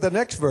 Look at the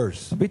next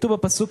verse. ביטו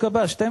בפסוק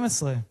הבא,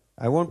 12.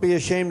 I won't be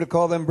ashamed to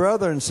call them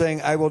brethren,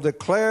 saying, I will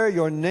declare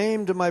your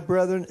name to my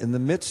brethren in the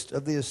midst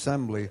of the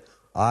assembly.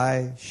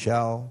 I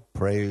shall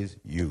praise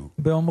you.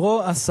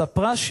 באומרו,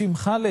 אספרה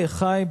שמך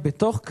לאחי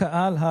בתוך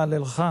קהל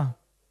ההללך.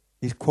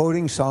 He's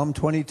quoting Psalm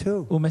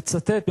 22. הוא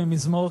מצטט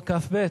במזמור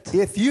כ"ב.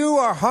 If you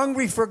are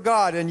hungry for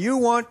God and you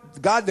want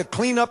God to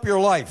clean up your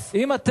life,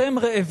 אם אתם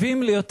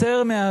רעבים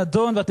ליותר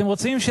מהאדון ואתם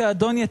רוצים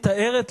שהאדון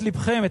יתאר את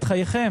לבכם, את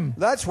חייכם.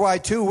 that's why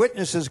two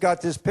witnesses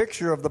got this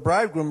picture of the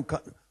bridegroom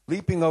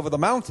leaping over the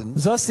mountains.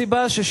 זו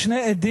הסיבה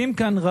ששני עדים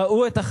כאן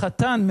ראו את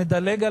החתן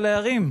מדלג על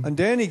ההרים. And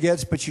Danny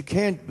gets, but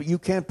you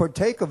can't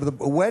partake of the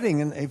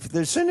wedding and if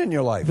there's sin in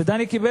your life.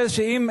 ודני קיבל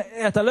שאם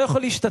אתה לא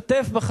יכול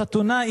להשתתף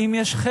בחתונה אם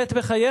יש חטא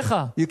בחייך.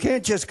 You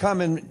can't just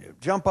come and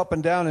jump up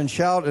and down and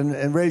shout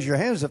and raise your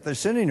hands if there's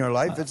sin in your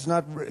life.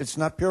 It's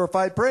not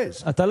purified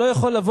praise. אתה לא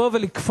יכול לבוא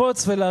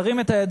ולקפוץ ולהרים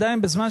את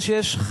הידיים בזמן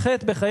שיש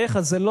חטא בחייך,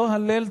 זה לא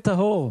הלל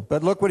טהור.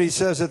 But look what he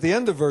says at the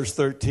end of verse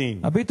 13.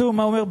 הביטו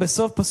מה אומר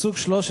בסוף פסוק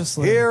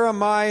 13. Here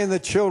am I and the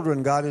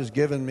children God has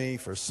given me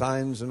for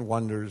signs and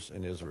wonders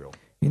in Israel.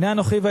 הנה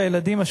אנוכי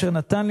והילדים אשר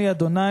נתן לי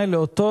אדוני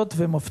לאותות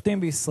ומופתים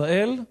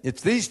בישראל.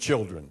 It's these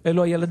children,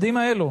 אלו הילדים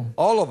האלו.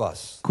 all of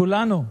us,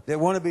 כולנו. that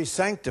want to be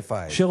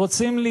sanctified,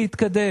 שרוצים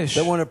להתקדש.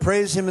 that want to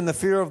praise him in the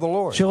fear of the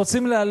Lord.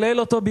 שרוצים להלל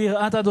אותו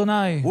ביראת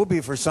אדוני. We'll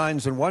be for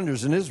signs and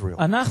wonders in Israel.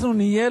 אנחנו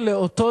נהיה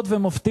לאותות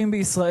ומופתים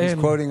בישראל.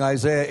 He's quoting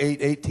Isaiah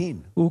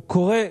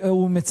 8:18.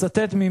 הוא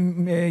מצטט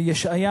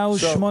מישעיהו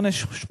 8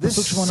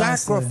 פסוק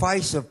 18. This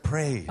sacrifice of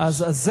praise,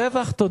 אז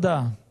הזבח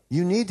תודה.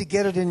 you need to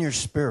get it in your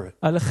spirit.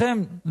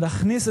 עליכם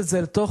להכניס את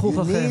זה לתוך You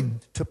רוחכם.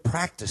 need to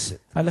practice it.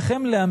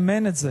 עליכם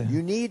לאמן את זה.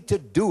 You need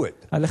to do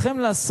it. עליכם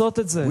לעשות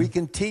את זה. We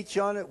can teach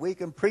on it, we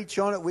can preach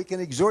on it, we can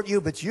exhort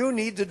you, but you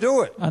need to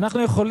do it.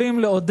 אנחנו יכולים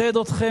לעודד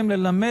אתכם,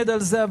 ללמד על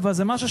זה, אבל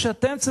זה משהו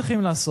שאתם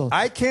צריכים לעשות.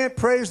 I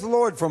can't praise the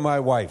Lord for my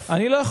wife.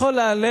 אני לא יכול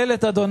להלל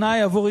את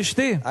אדוני עבור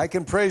אשתי. I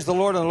can praise the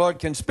Lord and the Lord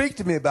can speak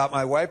to me about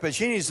my wife, but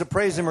she needs to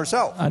praise him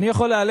herself. אני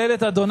יכול להלל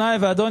את אדוני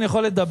והאדון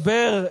יכול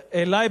לדבר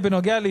אליי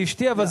בנוגע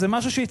לאשתי, אבל זה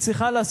משהו שהיא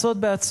צריכה לעשות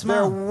בעצמה.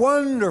 There are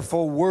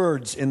wonderful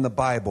words in the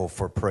Bible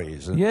for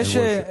praise and יש worship.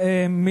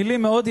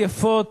 מילים מאוד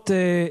יפות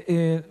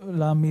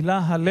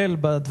למילה הלל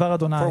בדבר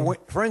אדוני.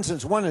 For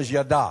instance, one is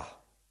yada.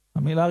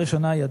 המילה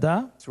הראשונה ידע.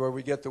 That's where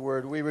we get the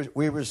word,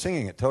 we were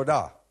singing it,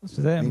 todah.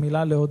 זה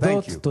מילה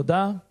להודות,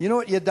 תודה. You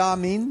know what yada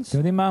means? אתם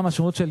יודעים מה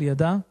המשמעות של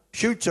ידע?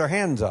 Shoots your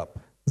hands up.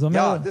 זה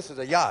אומר, Yad, this is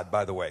a yad,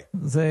 by the way.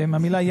 זה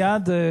מהמילה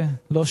יד,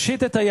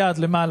 להושיט את היד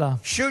למעלה.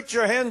 Shoot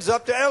your hands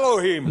up to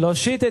Elohim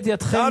להושיט את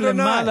ידכם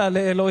למעלה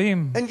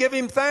לאלוהים. and give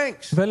him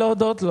thanks.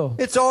 ולהודות לו.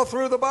 It's all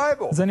through the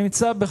Bible. זה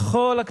נמצא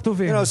בכל You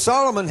הכתובים. know,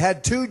 Solomon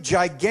had two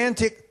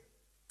gigantic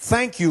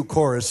thank you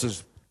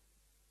choruses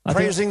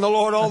praising the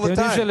Lord all the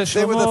אתם יודעים time.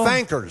 They were the שלשלמה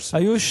thankers.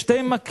 היו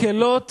שתי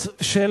מקהלות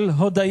של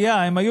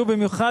הודיה. הם היו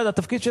במיוחד,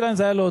 התפקיד שלהם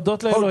זה היה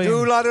להודות לאלוהים.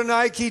 Hodu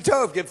ladonai ki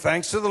tov. Give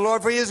thanks to the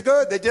Lord for he is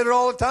good. They did it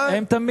all the time.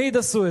 הם תמיד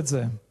עשו את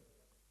זה.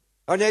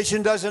 Our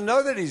nation doesn't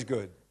know that he's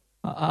good.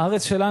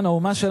 הארץ שלנו,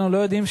 האומה שלנו לא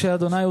יודעים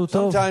שאדוני הוא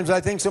טוב. Sometimes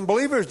I think some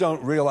believers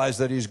don't realize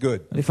that he's good.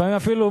 לפעמים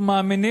אפילו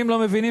מאמינים לא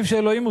מבינים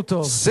שאלוהים הוא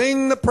טוב.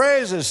 Sing the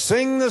praises,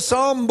 sing the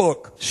psalm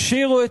book.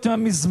 שירו את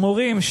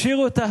המזמורים,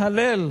 שירו את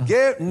ההלל.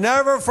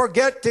 Never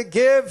forget to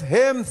give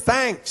him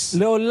thanks.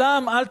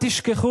 לעולם אל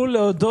תשכחו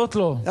להודות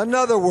לו.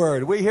 Another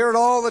word, we hear it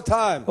all the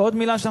time. עוד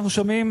מילה שאנחנו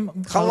שומעים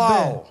חלל.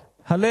 הרבה.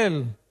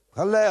 הלל.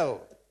 Hallel.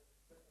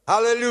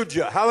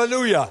 Hallelujah.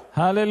 Hallelujah.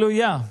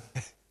 הללויה.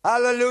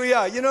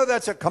 Hallelujah. You know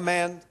that's a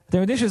command. אתם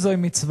יודעים שזוהי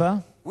מצווה?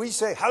 We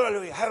say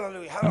hallelujah,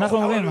 hallelujah, אנחנו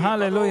אומרים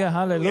הללויה,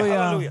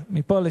 הללויה,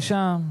 מפה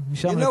לשם,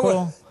 משם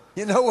לפה.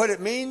 You know what it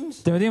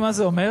means? אתם יודעים מה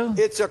זה אומר?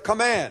 It's a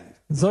command.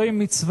 זוהי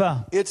מצווה.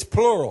 It's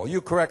plural.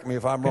 You correct me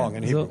if I'm wrong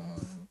in Hebrew.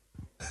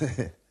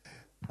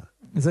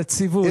 זה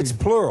ציווי.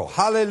 It's plural.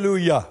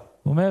 Hallelujah.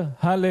 הוא אומר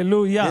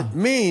הללויה. It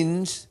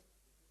means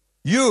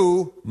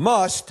you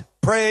must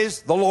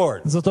praise the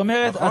Lord. זאת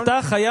אומרת, אתה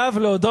חייב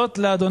להודות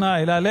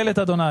לאדוני, להלל את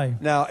אדוני.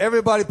 Now,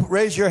 everybody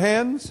raise your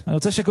hands אני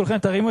רוצה שכולכם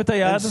תרימו את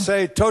היד, and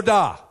say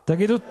todah.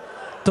 תגידו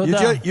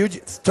תודה.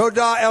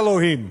 Todah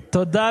Elohim.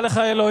 תודה לך You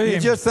אלוהים.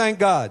 just thank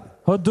God.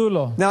 הודו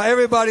לו. Now,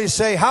 everybody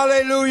say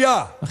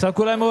hallelujah. עכשיו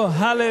כולם אמרו,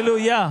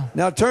 הללויה.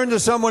 Now, turn to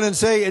someone and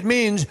say, it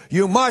means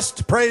you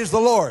must praise the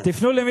Lord.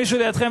 תפנו למישהו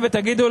לידכם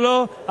ותגידו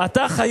לו,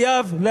 אתה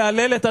חייב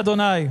להלל את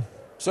אדוני.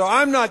 So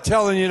I'm not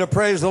telling you to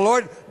praise the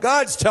Lord.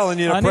 God's telling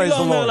you to אני praise לא the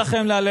אומר Lord.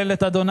 לכם להלל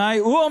את אדוני,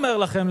 הוא אומר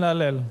לכם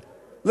להלל.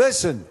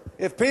 Listen,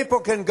 if people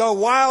can go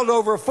wild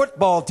over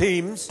football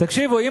teams,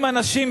 תקשיבו, אם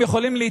אנשים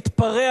יכולים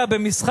להתפרע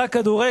במשחק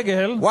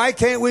כדורגל, why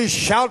can't we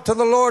shout to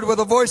the Lord with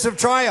a voice of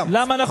triumph?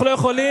 למה אנחנו לא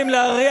יכולים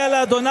להריע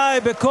לאדוני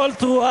בקול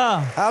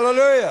תרועה?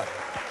 Hallelujah.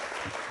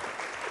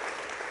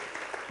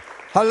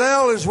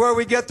 Hallel is where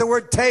we get the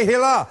word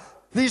tehillah.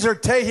 These are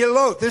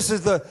tehilot. This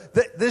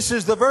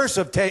is the verse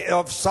of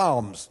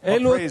Psalms. Of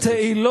אלו praises.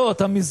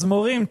 תהילות,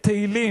 המזמורים,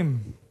 תהילים.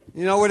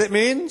 You know what it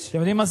means? אתם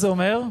יודעים מה זה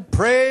אומר?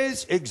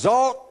 Praise,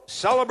 exalt,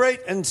 celebrate,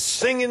 and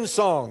sing in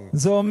song.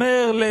 זה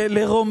אומר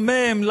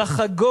לרומם,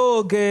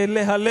 לחגוג,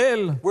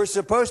 להלל. We're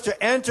supposed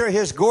to enter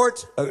his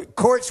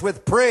courts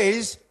with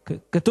praise.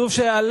 כתוב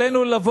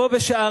שעלינו לבוא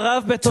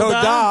בשעריו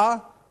בתודה,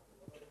 Todah.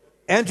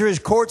 Enter his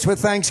courts with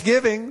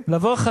thanksgiving.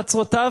 לבוא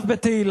חצרותיו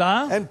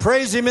בתהילה, And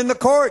praise him in the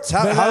courts.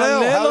 Hallel,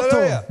 ולהלל אותו.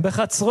 hallelujah.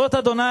 בחצרות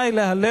אדוני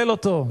להלל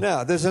אותו.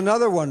 Now, there's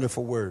another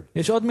wonderful word.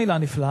 יש עוד מילה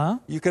נפלאה.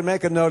 You can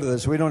make a note of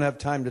this. We don't have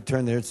time to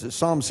turn there.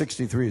 Psalm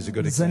 63 is a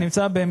good זה example.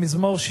 נמצא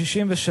במזמור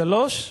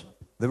 63,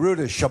 The root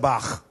is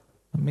shabach.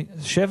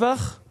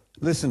 שבח.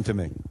 Listen to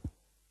me.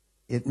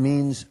 It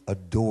means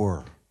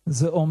adore.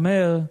 זה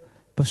אומר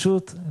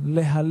פשוט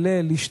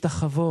להלל,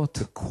 להשתחוות.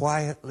 To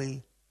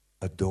quietly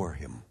adore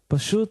him.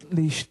 פשוט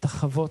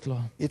להשתחוות לו.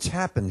 It's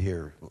happened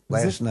here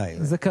last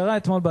night. זה קרה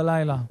אתמול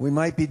בלילה. We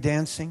might be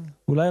dancing.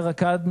 אולי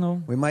רקדנו,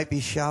 We might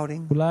be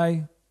shouting.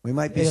 אולי We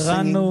might be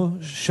הרנו,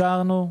 singing.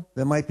 שרנו,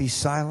 There might be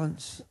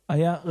silence.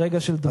 היה רגע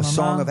של A song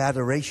דממה, of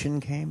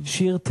adoration came.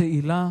 שיר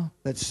תהילה.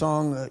 That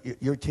song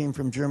your team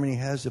from Germany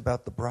has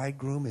about the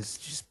bridegroom is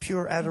just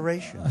pure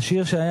adoration.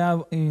 השיר שהיה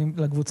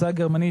לקבוצה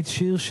הגרמנית,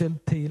 שיר של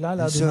תהילה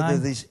And so there are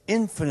לאדוני. these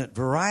infinite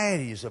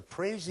varieties of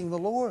praising the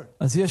Lord.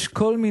 אז יש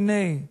כל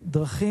מיני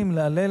דרכים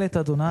להלל את And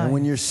אדוני.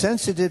 when you're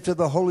sensitive to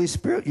the Holy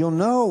Spirit, you'll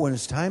know when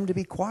it's time to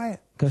be quiet.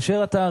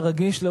 כאשר אתה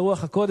רגיש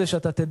לרוח הקודש,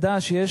 אתה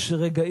תדע שיש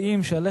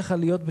רגעים שעליך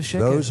להיות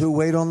בשקט. Those who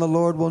wait on the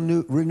Lord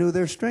will renew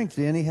their strength.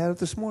 Danny had it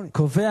this morning.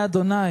 קובע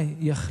אדוני,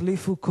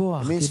 יחליפו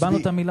כוח. קיבלנו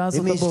את המילה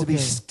הזאת It means to בבוקר. be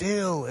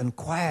still and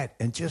quiet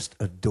and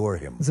just adore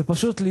him. זה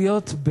פשוט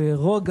להיות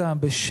ברוגע,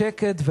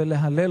 בשקט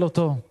ולהלל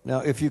אותו. Now,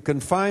 if you can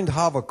find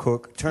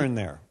Habakkuk, turn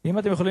there. אם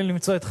אתם יכולים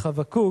למצוא את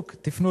חבקוק,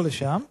 תפנו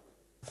לשם.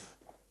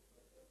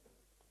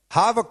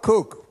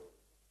 Habakkuk,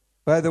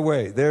 by the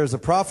way, there's a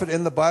prophet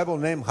in the Bible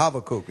named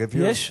Habakkuk.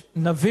 יש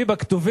נביא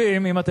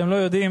בכתובים, אם אתם לא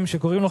יודעים,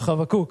 שקוראים לו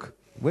חבקוק.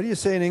 What do you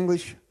say in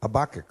English?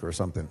 Habakkuk or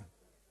something.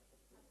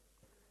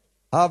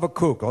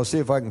 Habakkuk. I'll see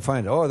if I can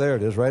find it. Oh, there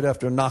it is, right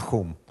after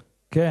Nahum.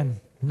 כן,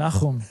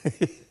 נחום.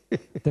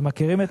 אתם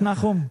מכירים את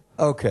נחום?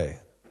 Okay.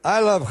 I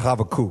love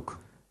Habakkuk.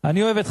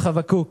 אני אוהב את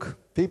חבקוק.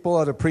 People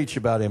ought to preach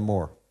about him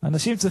more.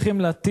 אנשים צריכים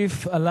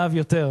להטיף עליו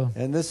יותר.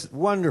 And this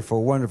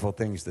wonderful, wonderful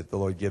things that the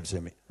Lord gives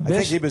him. I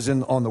think he was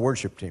on the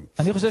worship team.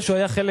 אני חושב שהוא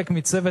היה חלק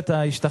מצוות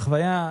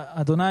ההשתחוויה.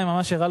 אדוני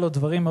ממש הראה לו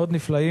דברים מאוד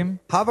נפלאים.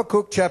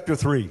 Habakkuk chapter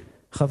 3.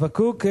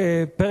 חבקוק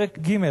פרק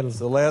ג',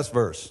 The last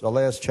verse, the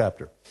last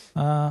chapter.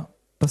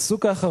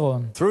 הפסוק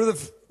האחרון. Through the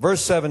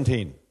verse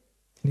 17.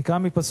 נקרא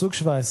מפסוק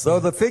 17. Though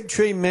the fig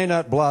tree may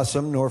not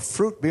blossom, nor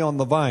fruit be on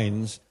the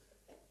vines,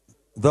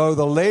 though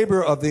the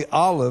labor of the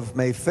olive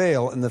may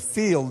fail, and the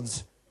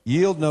fields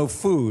yield no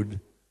food,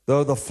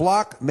 though the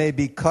flock may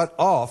be cut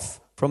off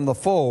from the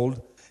fold,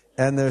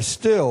 and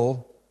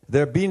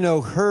there be no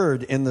herd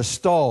in the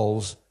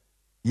stalls,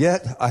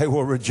 yet I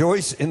will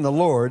rejoice in the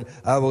Lord,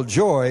 I will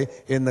joy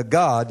in the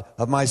God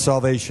of my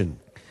salvation.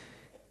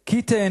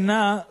 כי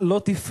תאנה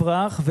לא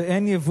תפרח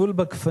ואין יבול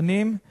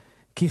בגפנים,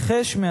 כי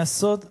חש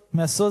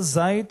מעשות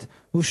זית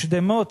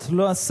ושדמות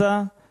לא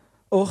עשה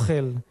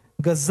אוכל,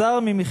 גזר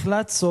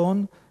ממכלת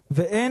צאן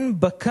ואין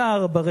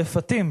בקר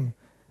ברפתים,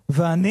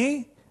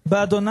 ואני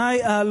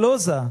באדוני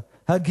אעלוזה,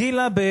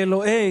 הגילה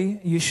באלוהי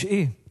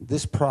ישעי.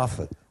 This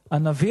prophet,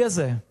 הנביא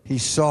הזה, he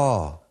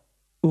saw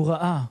הוא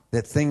ראה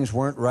that things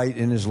weren't right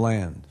in his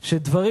land.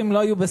 שדברים לא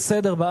היו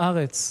בסדר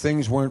בארץ,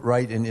 Things weren't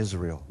right in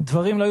Israel.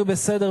 דברים לא היו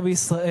בסדר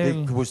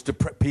בישראל,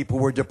 People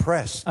were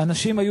depressed.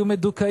 אנשים היו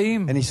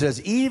מדוכאים. And he says,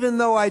 even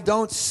though I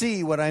don't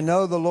see what I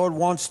know the Lord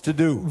wants to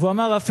do, והוא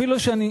אמר, אפילו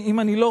אם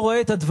אני לא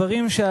רואה את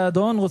הדברים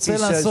שהאדון רוצה he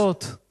says,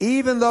 לעשות,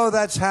 even though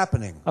that's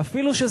happening,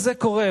 אפילו שזה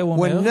קורה,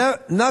 הוא when אומר,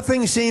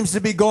 nothing seems to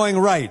be going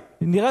right,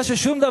 נראה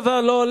ששום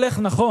דבר לא הולך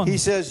נכון. he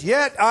says,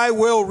 yet I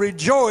will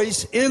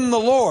rejoice in the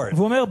Lord.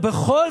 והוא אומר,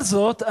 בכל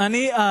זאת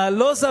אני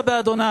העלוזה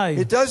באדוני.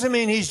 It doesn't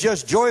mean he's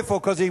just joyful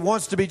because he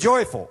wants to be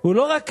joyful. הוא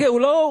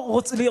לא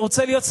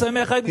רוצה להיות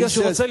שמח רק בגלל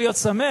שהוא רוצה להיות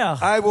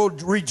שמח. I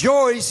will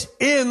rejoice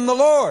in the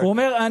Lord. הוא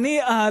אומר,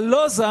 אני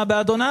העלוזה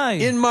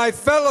באדוני. In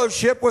my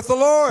fellowship with the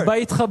Lord.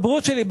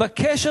 בהתחברות שלי,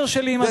 בקשר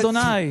שלי עם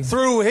אדוני.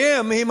 Through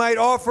him he might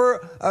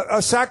offer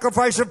a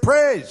sacrifice of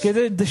praise.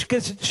 כדי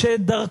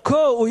שדרכו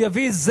הוא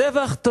יביא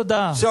זבח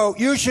תודה. So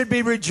you should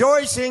be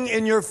rejoicing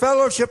in your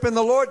fellowship in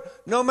the Lord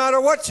no matter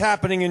what's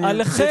happening in your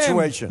עליכם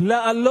situation.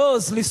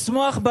 לעלוז,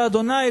 לשמוח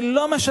באדוני,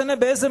 לא משנה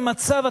באיזה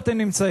מצב אתם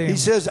נמצאים. He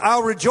says,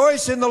 I'll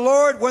rejoice in the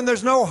Lord when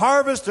there's no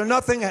harvest or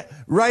nothing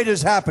right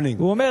is happening.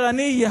 הוא אומר,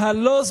 אני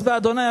יעלוז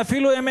באדוני,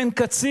 אפילו אם אין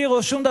קציר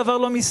או שום דבר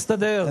לא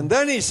מסתדר. And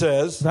then he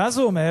says, ואז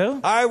הוא אומר,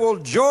 I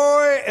will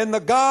joy in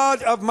the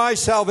God of my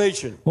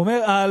salvation. הוא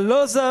אומר,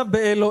 העלוזה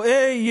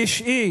באלוהי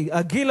ישעי,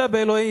 הגילה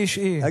באלוהי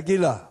ישעי.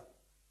 Agila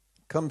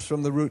comes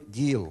from the root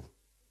gil.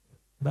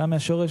 בא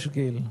מהשורש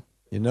גיל.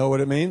 You know what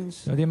it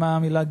means? אתם יודעים מה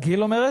המילה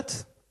גיל אומרת?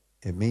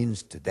 It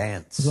means to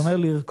dance. זה אומר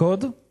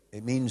לרקוד,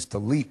 It means to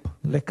leap.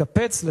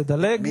 לקפץ, It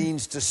לדלג.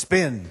 means to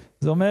spin.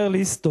 זה אומר It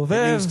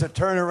להסתובב. means to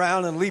turn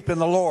around and leap in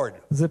the Lord.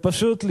 זה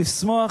פשוט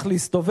לשמוח,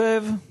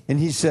 להסתובב. And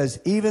he says,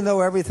 even though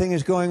everything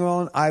is going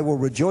on, I will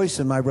rejoice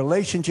in my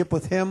relationship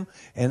with him,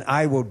 and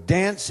I will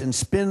dance and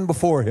spin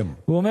before him.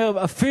 הוא אומר,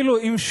 אפילו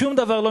אם שום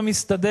דבר לא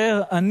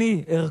מסתדר,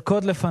 אני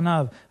ארקוד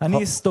לפניו,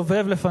 אני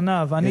אסתובב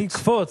לפניו, אני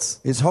אקפוץ.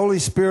 It's Holy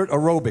Spirit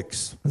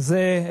aerobics.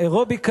 זה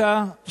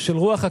אירוביקה של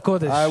רוח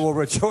הקודש. I will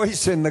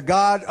rejoice in the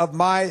God of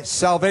my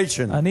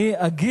salvation. אני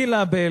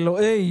אגילה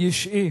באלוהי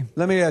ישעי.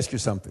 Let me ask you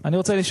something. אני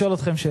רוצה לשאול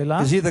אתכם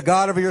שאלה. Is he the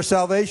God of your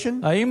salvation?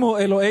 האם הוא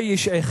אלוהי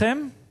ישעיכם?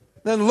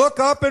 Then look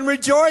up and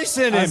rejoice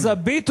in אז him.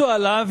 הביטו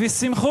עליו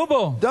ושמחו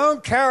בו.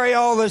 Don't carry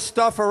all this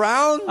stuff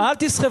around. אל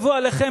תסחבו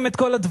עליכם את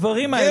כל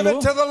הדברים Give האלו.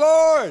 it to the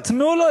Lord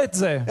תנו לו את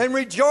זה. and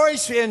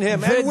rejoice in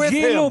him and with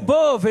וגילו him.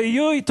 בו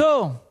ויהיו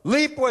איתו.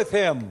 Leap with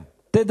him.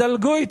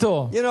 תדלגו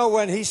איתו. You know,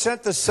 when he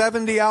sent the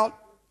 70 out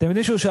אתם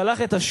יודעים שהוא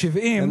שלח את ה-70,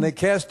 and they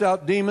cast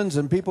out demons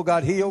and people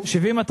got healed,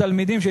 70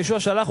 התלמידים שישוע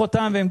שלח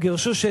אותם והם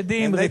גירשו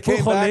שדים, and they ריפו came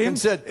back חולים, and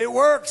said, it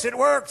works, it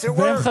works, it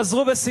והם works.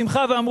 חזרו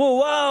בשמחה ואמרו,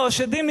 וואו,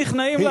 השדים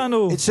נכנעים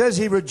לנו. It says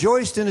he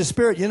rejoiced in the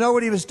spirit. You know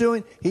what he was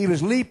doing? He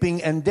was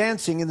leaping and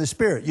dancing in the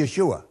spirit,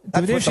 Yeshua. אתם That's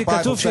יודעים what the Bible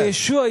שכתוב says.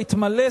 שישוע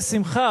התמלא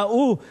שמחה,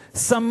 הוא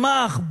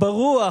שמח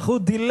ברוח, הוא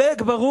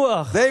דילג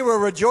ברוח. They were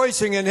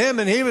rejoicing in him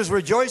and he was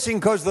rejoicing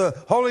because the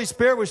Holy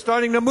Spirit was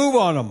starting to move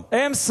on him.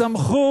 הם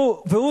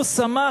שמחו והוא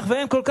שמח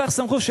והם כל כך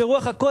שמחו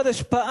שרוח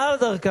הקודש פעל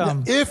דרכם.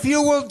 If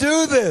you will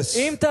do this,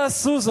 אם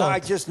תעשו זאת, I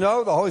just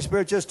know the Holy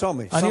Spirit just told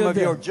me. Some of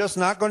you are just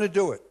not going to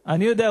do it.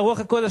 אני יודע, רוח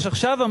הקודש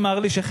עכשיו אמר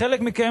לי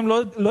שחלק מכם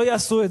לא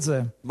יעשו את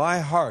זה. My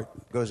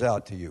heart goes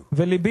out to you.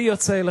 וליבי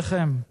יוצא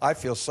אליכם. I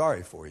feel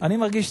sorry for you. אני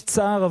מרגיש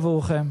צער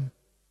עבורכם.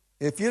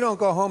 If you don't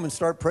go home and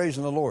start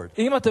praising the Lord,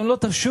 אם אתם לא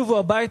תשובו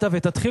הביתה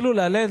ותתחילו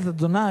להלל את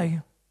אדוני,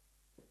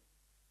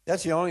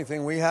 that's the only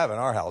thing we have in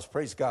our house.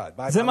 Praise God.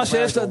 זה מה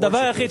שיש, הדבר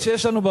היחיד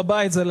שיש לנו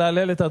בבית זה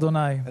להלל את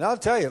אדוני. And I'll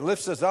tell you, it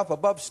lifts us up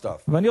above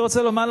stuff. ואני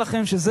רוצה לומר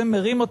לכם שזה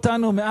מרים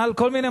אותנו מעל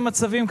כל מיני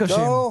מצבים קשים.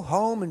 Go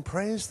home and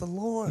praise the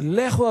Lord.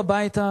 לכו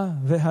הביתה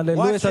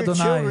והללו Watch את your אדוני.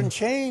 children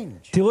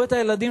change. תראו את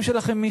הילדים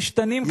שלכם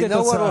משתנים You know what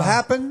will כתוצאה.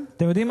 happen?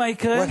 אתם יודעים מה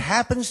יקרה? What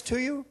happens to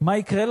you? מה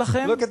יקרה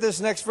לכם? Look at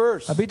this next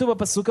verse. הביטו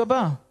בפסוק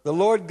הבא. The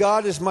Lord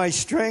God is my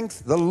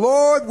strength. The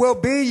Lord will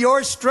be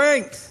your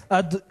strength.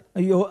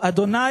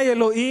 אדוני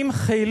אלוהים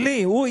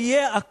חילי, הוא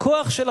יהיה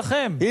הכוח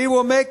שלכם. He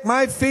will make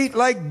my feet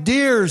like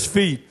deer's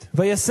feet.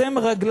 וישם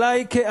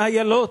רגלי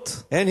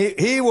כאיילות. And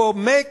he will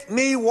make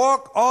me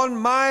walk on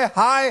my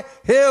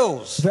high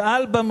hills.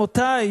 ועל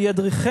במותיי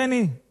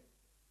ידריכני.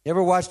 You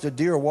ever watched a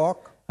deer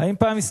walk? האם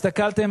פעם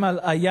הסתכלתם על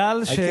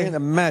אייל I can't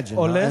imagine how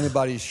שהולך?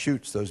 anybody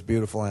shoots those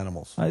beautiful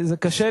animals. זה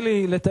קשה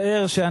לי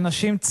לתאר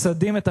שאנשים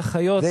צדים את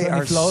החיות They are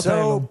הנפלאות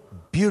האלו. so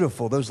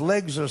beautiful. Those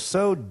legs are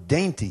so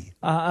dainty.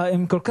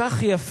 הם כל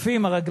כך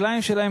יפים,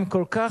 הרגליים שלהם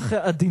כל כך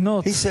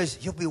עדינות. He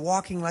says, you'll be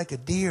walking like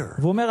a deer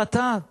והוא אומר,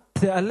 אתה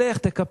תהלך,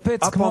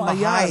 תקפץ up on כמו the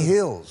high אייל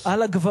hills.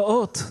 על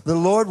הגבעות. The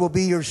Lord will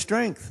be your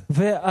strength.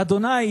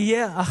 ואדוני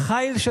יהיה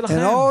החיל And שלכם.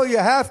 all you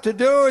have to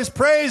do is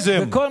praise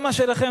him. וכל מה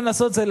שלכם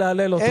לעשות זה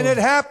להלל אותו. And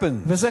it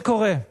happens. וזה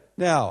קורה.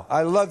 Now,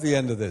 I love the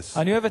end of this.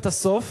 אני אוהב את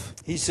הסוף.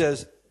 He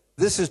says,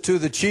 this is to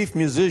the chief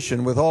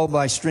musician with all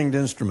my stringed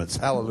instruments.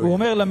 הוא Hallelujah.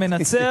 אומר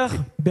למנצח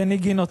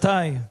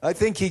בנגינותיי. I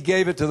think he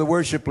gave it to the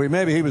worship leader.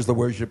 Maybe he was the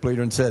worship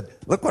leader and said,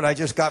 look what I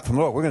just got from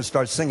the Lord. We're going to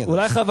start singing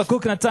אולי this.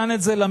 חבקוק נתן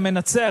את זה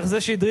למנצח,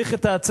 זה שהדריך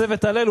את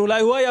הצוות הלל,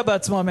 אולי הוא היה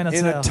בעצמו In a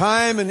המנצח.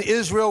 time in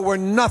Israel where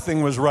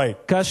nothing was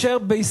right, כאשר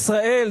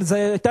בישראל זו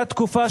הייתה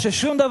תקופה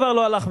ששום דבר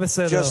לא הלך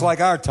בסדר. just like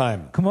our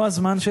time. כמו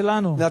הזמן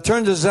שלנו. Now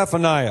turn to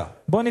Zephaniah.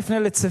 בואו נפנה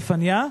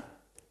לצפניה.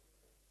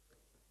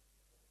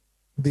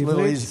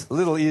 It's a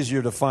little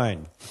easier to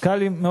find. קל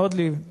לי מאוד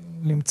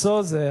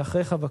למצוא, זה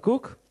אחרי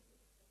חבקוק,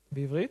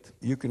 בעברית.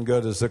 You can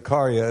go to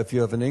Zechariah if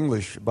you have an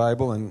English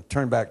Bible and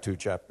turn back 2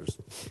 chapters.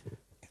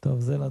 טוב,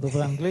 זה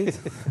לדוברי אנגלית.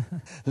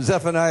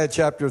 Zephaniah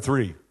chapter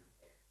 3.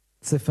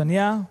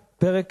 צפניה,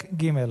 פרק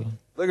ג'.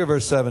 Look at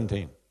verse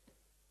 17.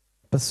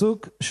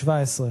 פסוק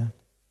 17.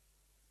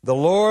 The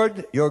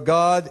Lord your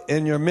God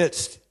in your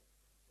midst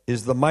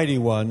is the mighty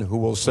one who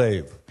will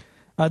save.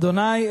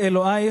 אדוני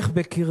אלוהיך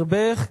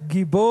בקרבך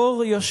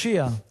גיבור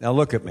יושיע. Now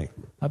look at me.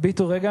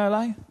 הביטו רגע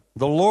עליי.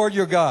 The Lord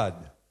your God,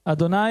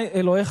 אדוני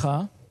אלוהיך,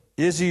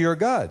 is he your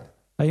God?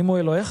 האם הוא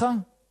אלוהיך?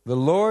 The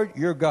Lord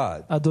your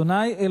God,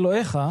 אדוני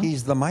אלוהיך,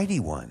 he's the mighty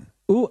one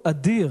הוא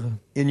אדיר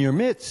in your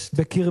midst.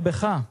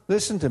 בקרבך.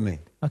 Listen to me.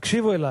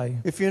 הקשיבו אליי.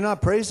 If you're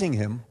not praising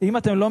him, אם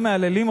אתם לא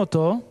מהללים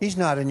אותו, he's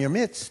not in your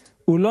midst.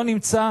 הוא לא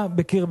נמצא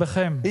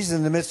בקרבכם. He's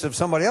in the midst of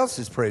somebody else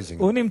who's praising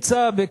him. הוא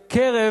נמצא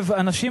בקרב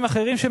אנשים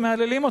אחרים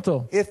שמהללים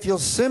אותו. If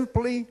you'll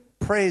simply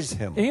praise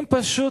him, אם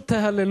פשוט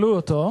תהללו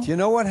אותו, do you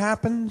know what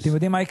happens? אתם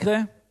יודעים מה יקרה?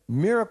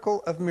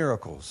 Miracle of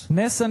miracles.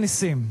 נס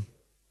הניסים.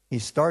 He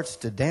starts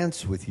to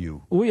dance with you.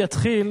 הוא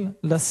יתחיל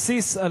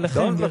לסיס עליכם,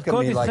 Don't look at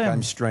לרקוד me like איתכם.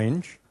 I'm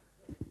strange.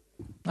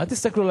 אל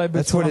תסתכלו עליי what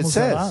בצורה it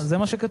מוזרה, says. זה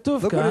מה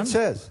שכתוב Look what כאן. it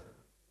says.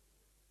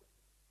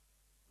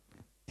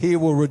 He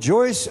will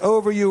rejoice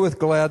over you with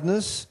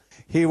gladness.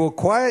 He will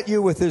quiet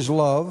you with his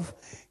love.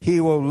 He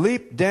will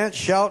leap, dance,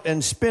 shout,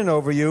 and spin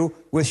over you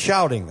with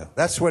shouting.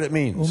 That's what it הוא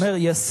means. אומר,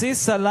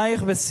 יסיס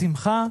עלייך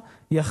בשמחה,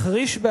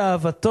 יחריש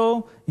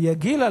באהבתו,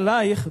 יגיל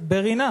עלייך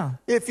ברינה.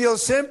 If you'll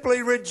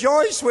simply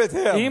rejoice with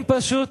אם him,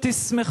 פשוט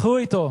תשמחו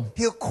איתו.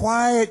 he'll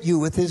quiet you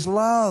with his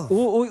love.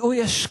 הוא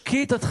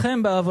ישקיט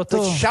אתכם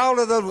באהבתו. The shout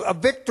of a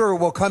victor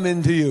will come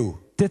into you.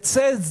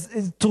 תצא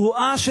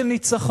תרועה של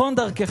ניצחון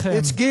דרככם.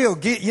 It's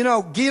Gil. You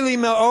know, Gili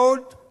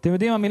Me'od, אתם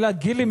יודעים המילה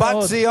גילי Bat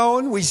מאוד.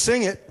 Zion, we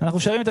sing it. אנחנו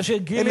שרים את השיר It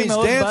גילי means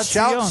מאוד בת dance, shout,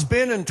 ציון.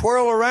 spin, and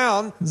twirl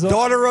around,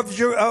 daughter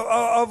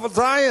of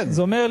Zion.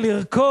 זה אומר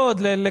לרקוד,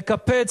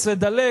 לקפץ,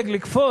 לדלג,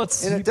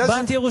 לקפוץ. And it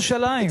doesn't- בת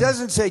ירושלים. It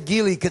doesn't say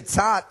Gili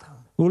Katzat,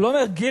 הוא לא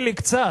אומר גילי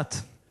קצת.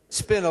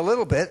 spin a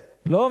little bit.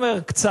 לא אומר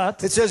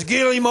קצת. It says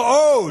Gili הוא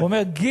Me'od,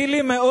 אומר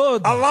גילי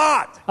מאוד. a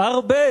lot,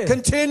 הרבה.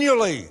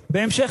 continually, like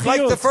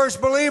בהמשכיות. the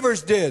first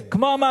believers did,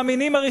 כמו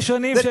המאמינים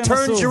הראשונים that שהם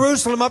turned עשו.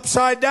 Jerusalem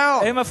upside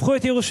down. הם הפכו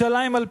את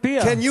ירושלים על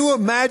פיה. Can you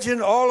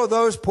imagine all of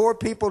those poor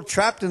people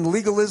trapped in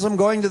legalism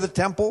going to the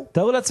temple?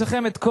 תארו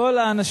לעצמכם את כל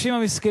האנשים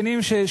המסכנים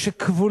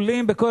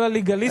שכבולים בכל And here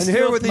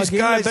הליגליסטיות were these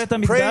מגיעים guys לבית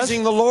המקדש.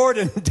 praising the Lord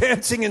and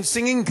dancing and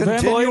singing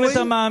והם רואים את continually.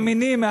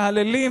 המאמינים,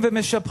 מהללים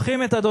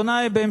ומשבחים את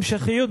אדוני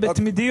בהמשכיות,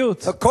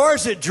 בתמידיות. Of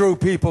course it drew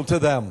people to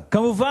them.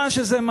 כמובן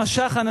שזה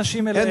משך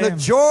אנשים And the אליהם.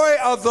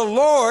 joy of the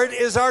Lord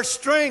is our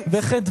strength.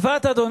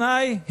 וחדוות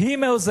אדוני היא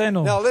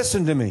מעוזנו. Now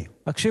listen to me.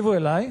 הקשיבו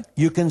אליי,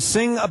 You can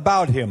sing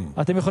about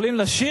him. אתם יכולים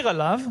לשיר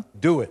עליו,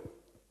 Do it.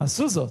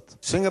 עשו זאת.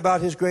 Sing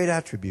about his great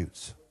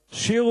attributes.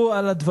 שירו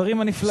על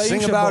הדברים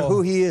הנפלאים Sing about who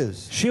שבו. he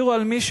is. שירו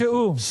על מי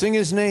שהוא.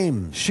 Sing his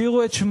name.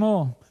 שירו את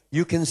שמו.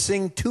 You can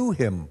sing to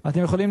him.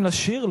 אתם יכולים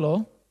לשיר לו,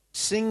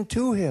 Sing to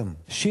him.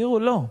 שירו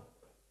לו.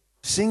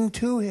 Sing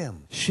to him.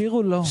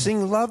 שירו לו.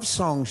 Sing love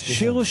songs to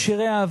שירו him.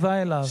 שירי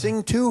אהבה אליו.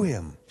 Sing to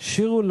him.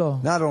 שירו לו.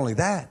 Not only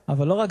that,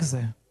 אבל לא רק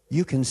זה.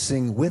 you can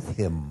sing with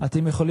him.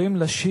 אתם יכולים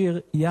לשיר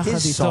יחד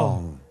His איתו.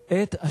 song.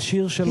 את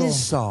השיר שלו.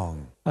 His song.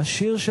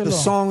 השיר The שלו.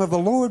 song of the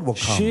Lord will come.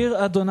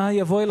 שיר אדוני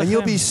יבוא And you'll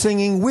אליכם. be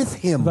singing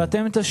with him.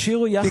 ואתם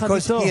תשירו יחד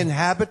Because איתו. he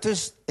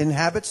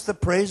inhabits the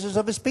praises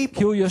of his כי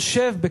people. הוא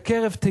יושב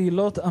בקרב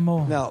תהילות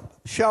עמו. Now,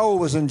 Shaul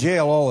was in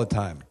jail all the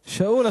time.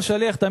 שאול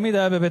השליח תמיד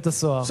היה בבית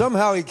הסוהר.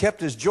 Somehow he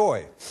kept his joy.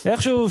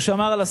 איכשהו הוא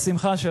שמר על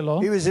השמחה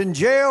שלו. He was in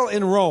jail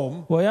in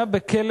Rome הוא היה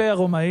בכלא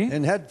הרומאי.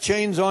 and had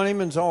chains on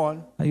him and so on.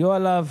 היו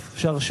עליו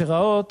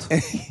שרשראות.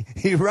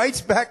 He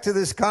writes back to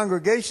this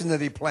congregation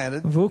that he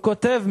planted, והוא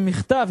כותב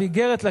מכתב,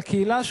 איגרת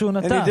לקהילה שהוא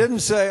and he נתן.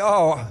 didn't say,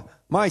 "Oh,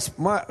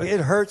 it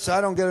hurts.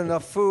 I don't get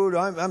enough food.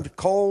 I'm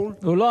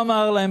cold." הוא לא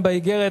אמר להם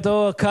באיגרת,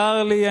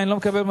 קר לי, אני לא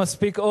מקבל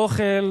מספיק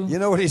אוכל. You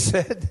know what he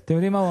said? אתם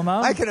יודעים מה הוא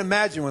אמר? I can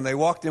imagine when they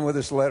walked in with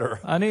this letter.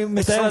 אני It's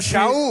מתאר from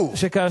לעצמי Shaul.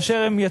 שכאשר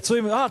הם יצאו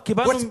עם,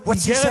 קיבלנו What's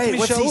he איגרת say?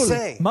 What's he משאול.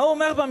 say? מה הוא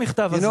אומר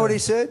במכתב You הזה? know what he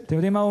said? אתם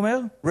יודעים מה הוא אומר?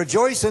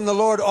 Rejoice in the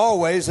Lord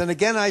always, and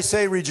again I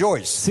say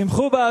rejoice.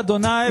 שמחו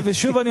באדוני,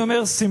 ושוב אני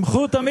אומר,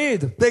 שמחו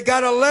תמיד. They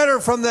got a letter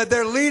from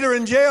their leader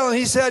in jail, and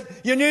he said,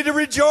 "You need to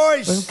והם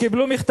rejoice."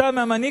 קיבלו מכתב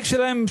מהמנהיג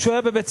שלהם שהוא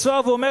היה בבית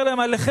סוהר, והוא אומר להם,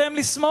 עליכם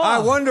לשמוח. I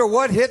wonder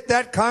what hit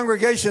that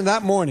congregation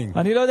that morning.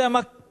 אני לא יודע מה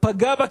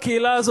פגע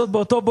בקהילה הזאת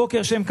באותו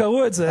בוקר שהם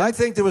קראו את זה. I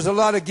think there was a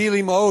lot of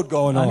Gili Me'od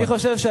going אני on.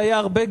 חושב שהיה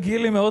הרבה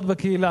גילי מאוד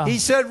בקהילה. He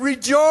said,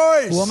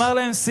 "Rejoice." הוא אמר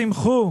להם,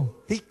 שמחו.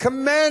 He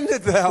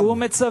commanded הוא them.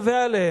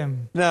 מצווה עליהם.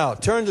 Now,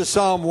 turn to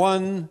Psalm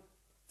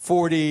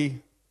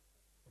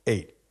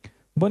 148.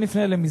 בואו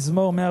נפנה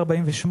למזמור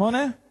 148.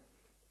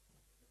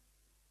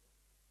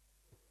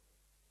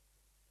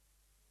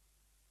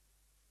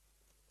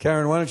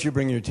 Karen, why don't you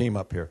bring your team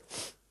up here?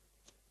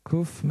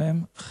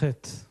 קמ"ח.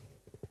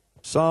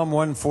 Psalm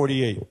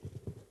 148.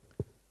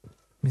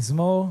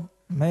 מזמור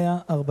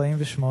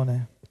 148.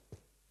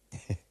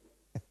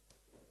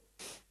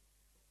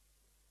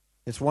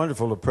 It's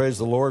wonderful to praise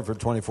the Lord for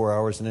 24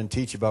 hours and then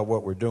teach about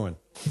what we're doing.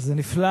 זה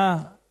נפלא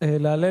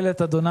להלל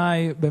את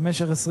אדוני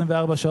במשך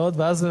 24 שעות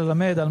ואז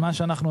ללמד על מה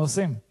שאנחנו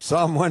עושים.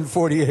 Psalm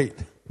 148.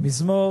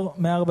 מזמור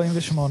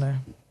 148.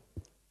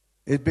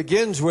 It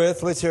begins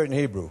with, let's hear it in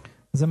Hebrew.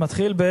 זה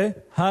מתחיל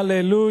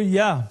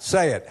בהללויה. Say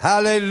it.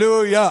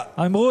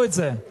 Hallelujah. אמרו את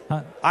זה.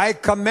 I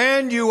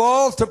command you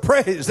all to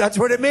praise. That's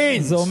what it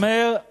means. זה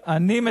אומר,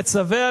 אני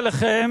מצווה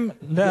עליכם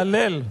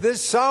להלל.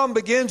 This psalm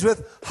begins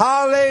with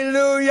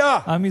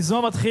hallelujah.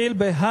 המזמור מתחיל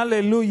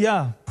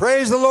בהללויה.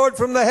 Praise the Lord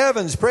from the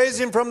heavens. Praise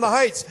him from the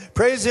heights.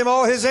 Praise him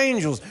all his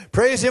angels.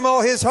 Praise him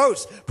all his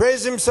hosts.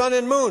 Praise him sun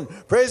and moon.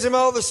 Praise him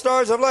all the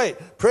stars of light.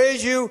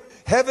 Praise you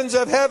heavens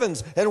of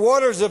heavens and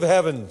waters of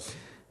heavens.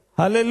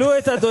 הללו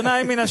את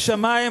אדוני מן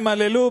השמיים,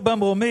 הללו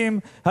במרומים,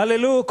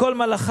 הללו כל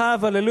מלאכיו,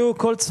 הללו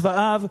כל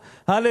צבאיו,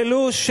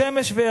 הללו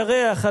שמש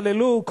וירח,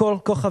 הללו כל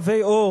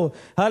כוכבי אור,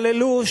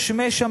 הללו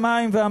שמי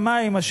שמיים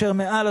והמים אשר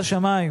מעל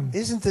השמיים.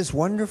 Isn't this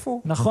wonderful?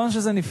 נכון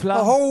שזה נפלא?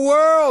 The whole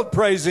world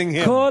praising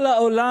him. כל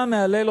העולם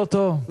מהלל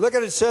אותו. Look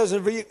at it says,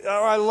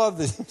 I love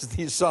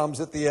these psalms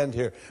at the end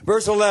here.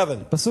 Verse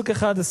 11. פסוק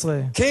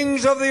 11.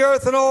 Kings of the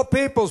earth and all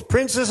peoples,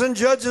 princes and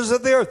judges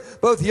of the earth,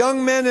 both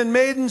young men and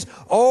maidens,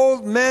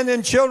 old men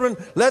and children,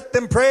 let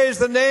them praise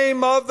the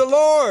name of the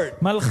Lord.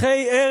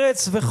 מלכי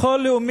ארץ וכל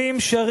לאומים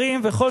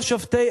שרים וכל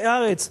שופטי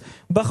ארץ,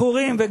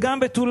 בחורים וגם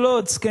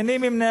בתולות,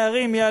 זקנים עם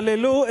נערים,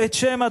 יעללו את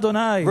שם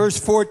אדוני.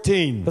 Verse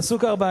 14.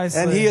 פסוק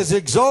 14. And he has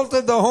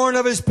exalted the horn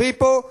of his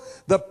people,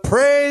 the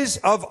praise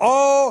of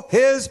all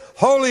his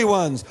holy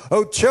ones.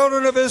 O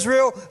children of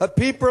Israel, a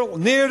people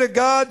near to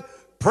God,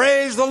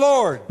 praise the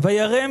Lord.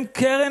 וירם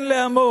קרן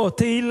לעמו,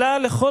 תהילה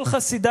לכל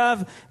חסידיו,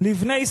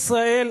 לבני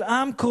ישראל,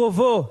 עם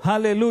קרובו,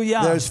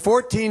 הללויה. There's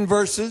 14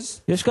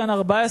 verses. יש כאן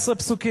 14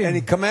 פסוקים. And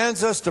he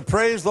commands us to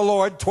praise the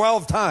Lord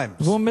 12 times.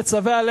 והוא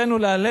מצווה עלינו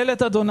להלל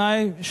את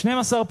אדוני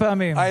 12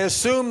 פעמים. I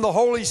assume the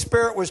Holy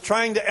Spirit was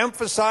trying to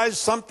emphasize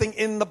something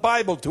in the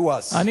Bible to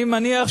us. אני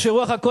מניח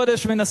שרוח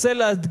הקודש מנסה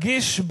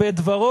להדגיש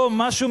בדברו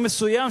משהו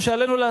מסוים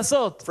שעלינו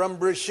לעשות.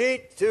 From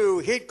Breshit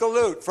to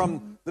Hitgalut, from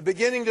the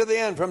beginning to the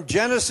end, from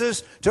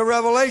Genesis to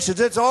Revelations,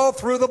 it's all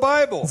through the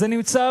Bible. זה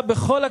נמצא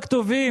בכל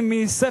הכתובים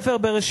מספר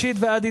בראשית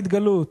ועד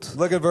התגלות.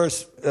 Look at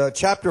verse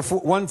chapter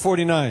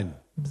 149.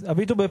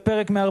 הביטו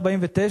בפרק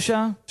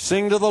 149.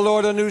 Sing to the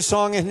Lord a new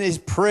song in his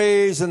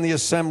praise in the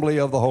assembly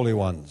of the holy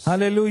ones.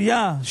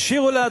 הללויה,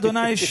 שירו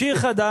לאדוני שיר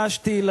חדש,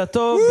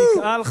 תהילתו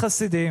בקהל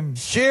חסידים.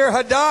 Shir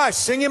Hadash,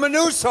 sing him a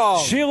new song.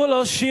 שירו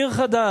לו שיר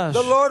חדש. The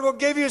Lord will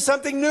give you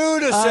something new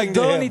to sing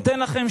to האדון him. ייתן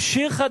לכם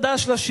שיר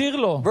חדש לשיר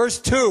לו. Verse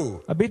 2.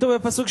 הביטו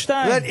בפסוק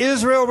 2. Let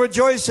Israel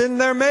rejoice in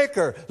their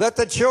maker. Let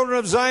the children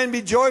of Zion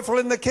be joyful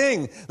in the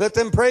king. Let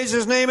them praise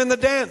his name in the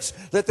dance.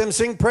 Let them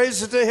sing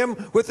praises to him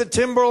with the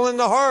timbrel and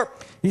the harp.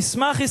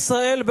 ישמח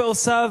ישראל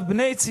בעושיו,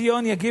 בני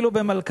ציון יגילו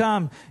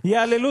במלכם,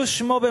 יעללו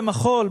שמו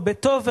במחול,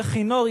 בטוב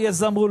וכינור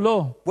יזמרו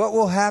לו. What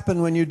will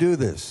happen when you do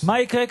this? מה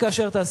יקרה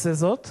כאשר תעשה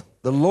זאת?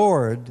 The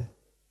Lord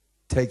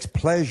takes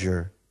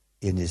pleasure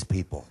in his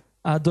people.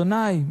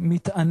 האדוני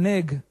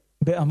מתענג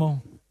בעמו.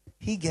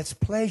 He gets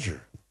pleasure.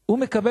 הוא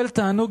מקבל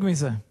תענוג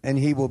מזה. And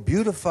he will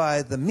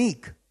beautify the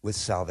meek with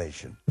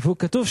salvation. והוא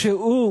כתוב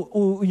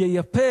שהוא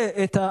ייפה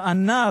את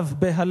הענב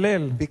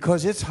בהלל.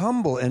 Because it's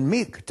humble and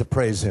meek to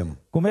praise him.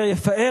 הוא אומר,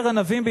 יפאר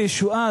ענבים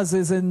בישועה,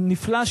 זה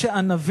נפלא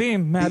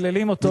שענבים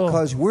מהללים אותו.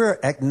 Because we're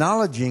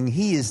acknowledging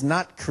he is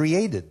not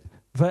created.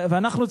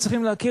 ואנחנו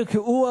צריכים להכיר כי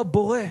הוא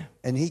הבורא.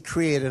 And he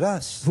created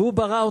us. והוא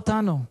ברא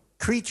אותנו.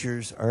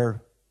 Creatures are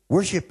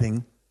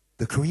worshiping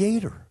the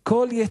creator.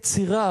 כל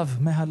יציריו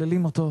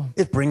מהללים אותו.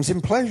 It brings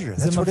him pleasure.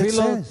 That's זה what it מביא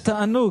לו says.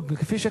 תענוג,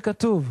 כפי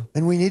שכתוב.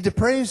 And we need to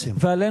praise him.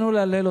 ועלינו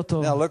להלל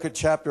אותו. Now look at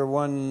chapter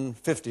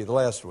 150, the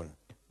last one.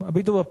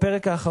 הביטו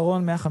בפרק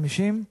האחרון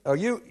 150.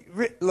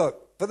 Look,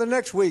 for the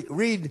next week,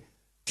 read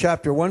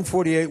chapter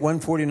 148,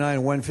 149,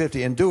 and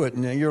 150 and do it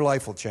and your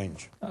life will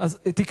change. אז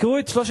תקראו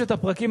את שלושת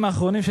הפרקים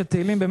האחרונים של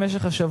תהילים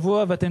במשך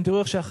השבוע ואתם תראו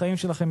איך שהחיים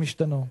שלכם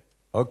השתנו.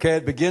 Okay,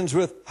 it begins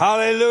with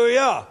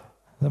hallelujah.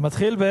 זה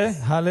מתחיל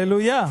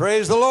בהללויה.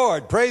 Praise the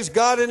Lord. Praise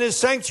God in his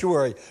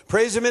sanctuary.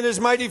 Praise him in his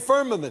mighty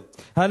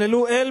firmament.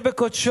 הללו אל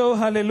בקודשו,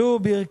 הללו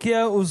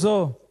ברקיע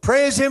עוזו.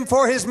 Praise him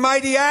for his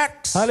mighty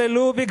acts.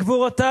 הללו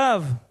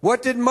בגבורותיו.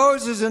 What did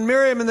Moses and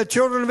Miriam and the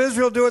children of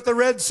Israel do at the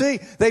Red Sea?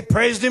 They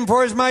praised him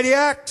for his mighty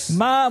acts.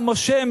 מה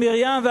משה,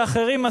 מרים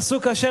ואחרים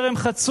עשו כאשר הם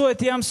חצו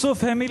את ים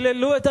סוף? הם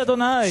הללו את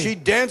אדוני. She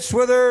danced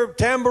with her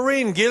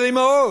tambourine, Gili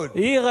Maod.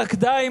 היא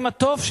רקדה עם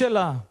הטוב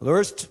שלה.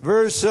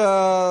 Verse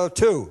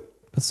 2.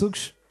 פסוק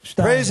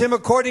 2. Praise him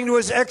according to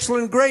his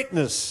excellent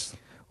greatness.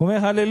 הוא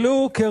אומר,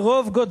 הללו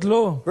כרוב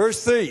גודלו.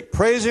 Verse 3.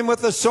 Praise him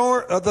with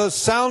the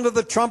sound of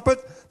the trumpet,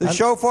 the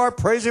shofar.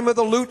 Praise him with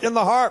the lute and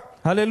the harp.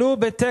 הללו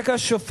בתקע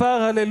שופר,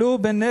 הללו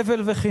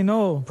בנבל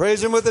וכינור.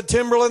 Praise him with the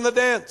timbrel and the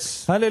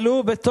dance.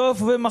 הללו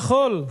בטוף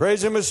ומחול.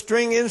 Praise him with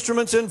string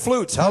instruments and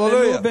flutes.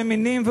 הללו Hallelujah.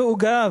 במינים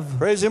ועוגב.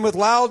 Praise him with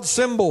loud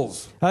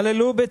cymbals.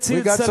 הללו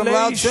We got some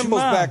loud בצלצלי cymbals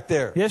שמע. back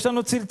there. יש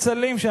לנו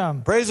צלצלים שם.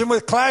 Praise him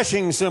with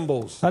clashing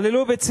cymbals.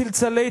 הללו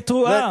בצלצלי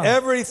תרועה. Let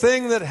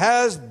everything that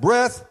has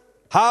breath,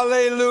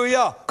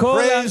 hallelujah, כל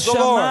praise the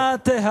Lord. הנשמה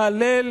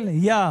תהלל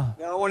יה.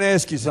 Now I want to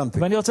ask you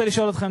something. ואני רוצה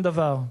לשאול אתכם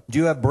דבר. Do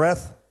you have breath?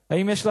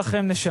 האם יש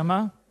לכם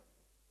נשמה?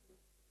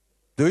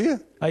 Do you?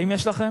 האם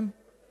יש לכם?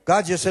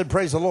 God just said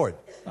praise the Lord.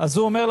 אז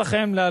הוא אומר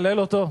לכם להלל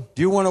אותו.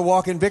 Do you want to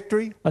walk in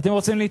victory? אתם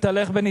רוצים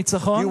להתהלך Do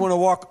בניצחון? you want to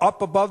walk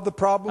up above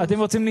the problem? אתם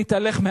רוצים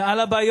להתהלך מעל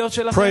הבעיות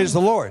שלכם? Praise the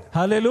Lord.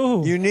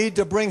 הללוהו. You need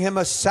to bring him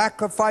a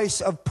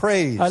sacrifice of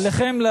praise.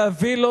 עליכם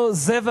להביא לו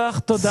זבח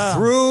תודה.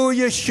 Through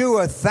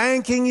Yeshua,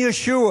 thanking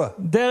Yeshua.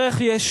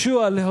 דרך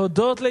ישוע,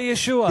 להודות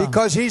לישוע.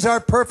 Because he's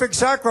our perfect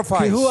sacrifice.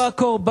 כי הוא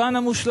הקורבן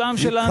המושלם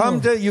שלנו.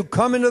 You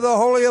come into the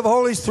Holy of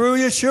Holies through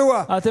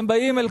Yeshua. אתם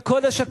באים אל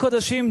קודש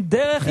הקודשים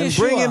דרך And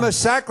ישוע. bring him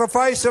a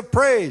sacrifice of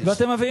praise.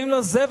 ואתם מביאים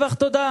לו זבח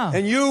תודה.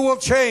 And you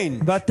will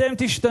change. ואתם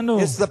תשתנו.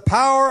 It's the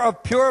power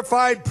of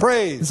purified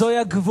praise. זוהי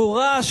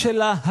הגבורה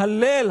של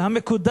ההלל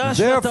המקודש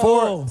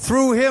והטהור. Therefore,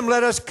 through him,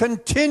 let us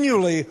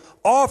continually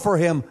offer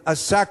him a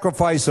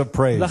sacrifice of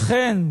praise.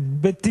 לכן,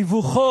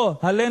 בתיווכו,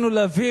 עלינו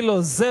להביא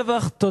לו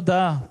זבח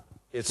תודה.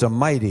 It's a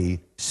mighty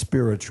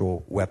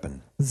spiritual weapon.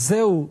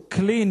 זהו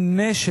כלי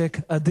נשק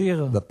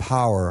אדיר. The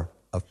power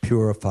of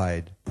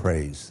purified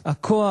praise.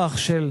 הכוח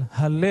של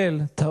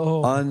הלל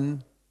טהור.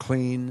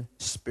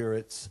 Unclean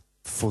spirits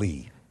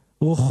flee.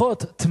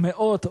 רוחות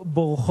טמאות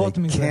בורחות They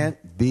מזה.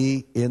 can't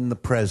be in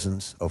the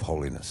presence of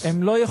holiness.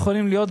 הם לא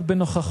יכולים להיות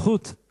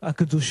בנוכחות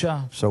הקדושה.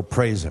 So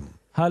praise him.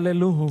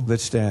 הללוהו.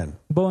 Let's stand.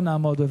 בואו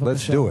נעמוד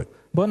בבקשה. Let's do it.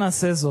 בואו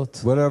נעשה זאת.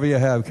 Whatever you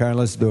have, Karen,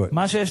 let's do it.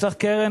 מה שיש לך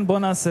קרן, בואו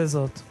נעשה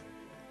זאת.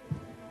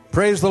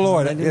 Praise the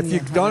Lord. If you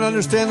don't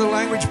understand the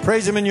language,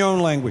 praise him in your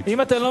own language.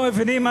 אם אתם לא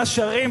מבינים מה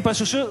שרים,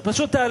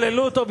 פשוט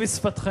תהללו אותו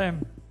בשפתכם.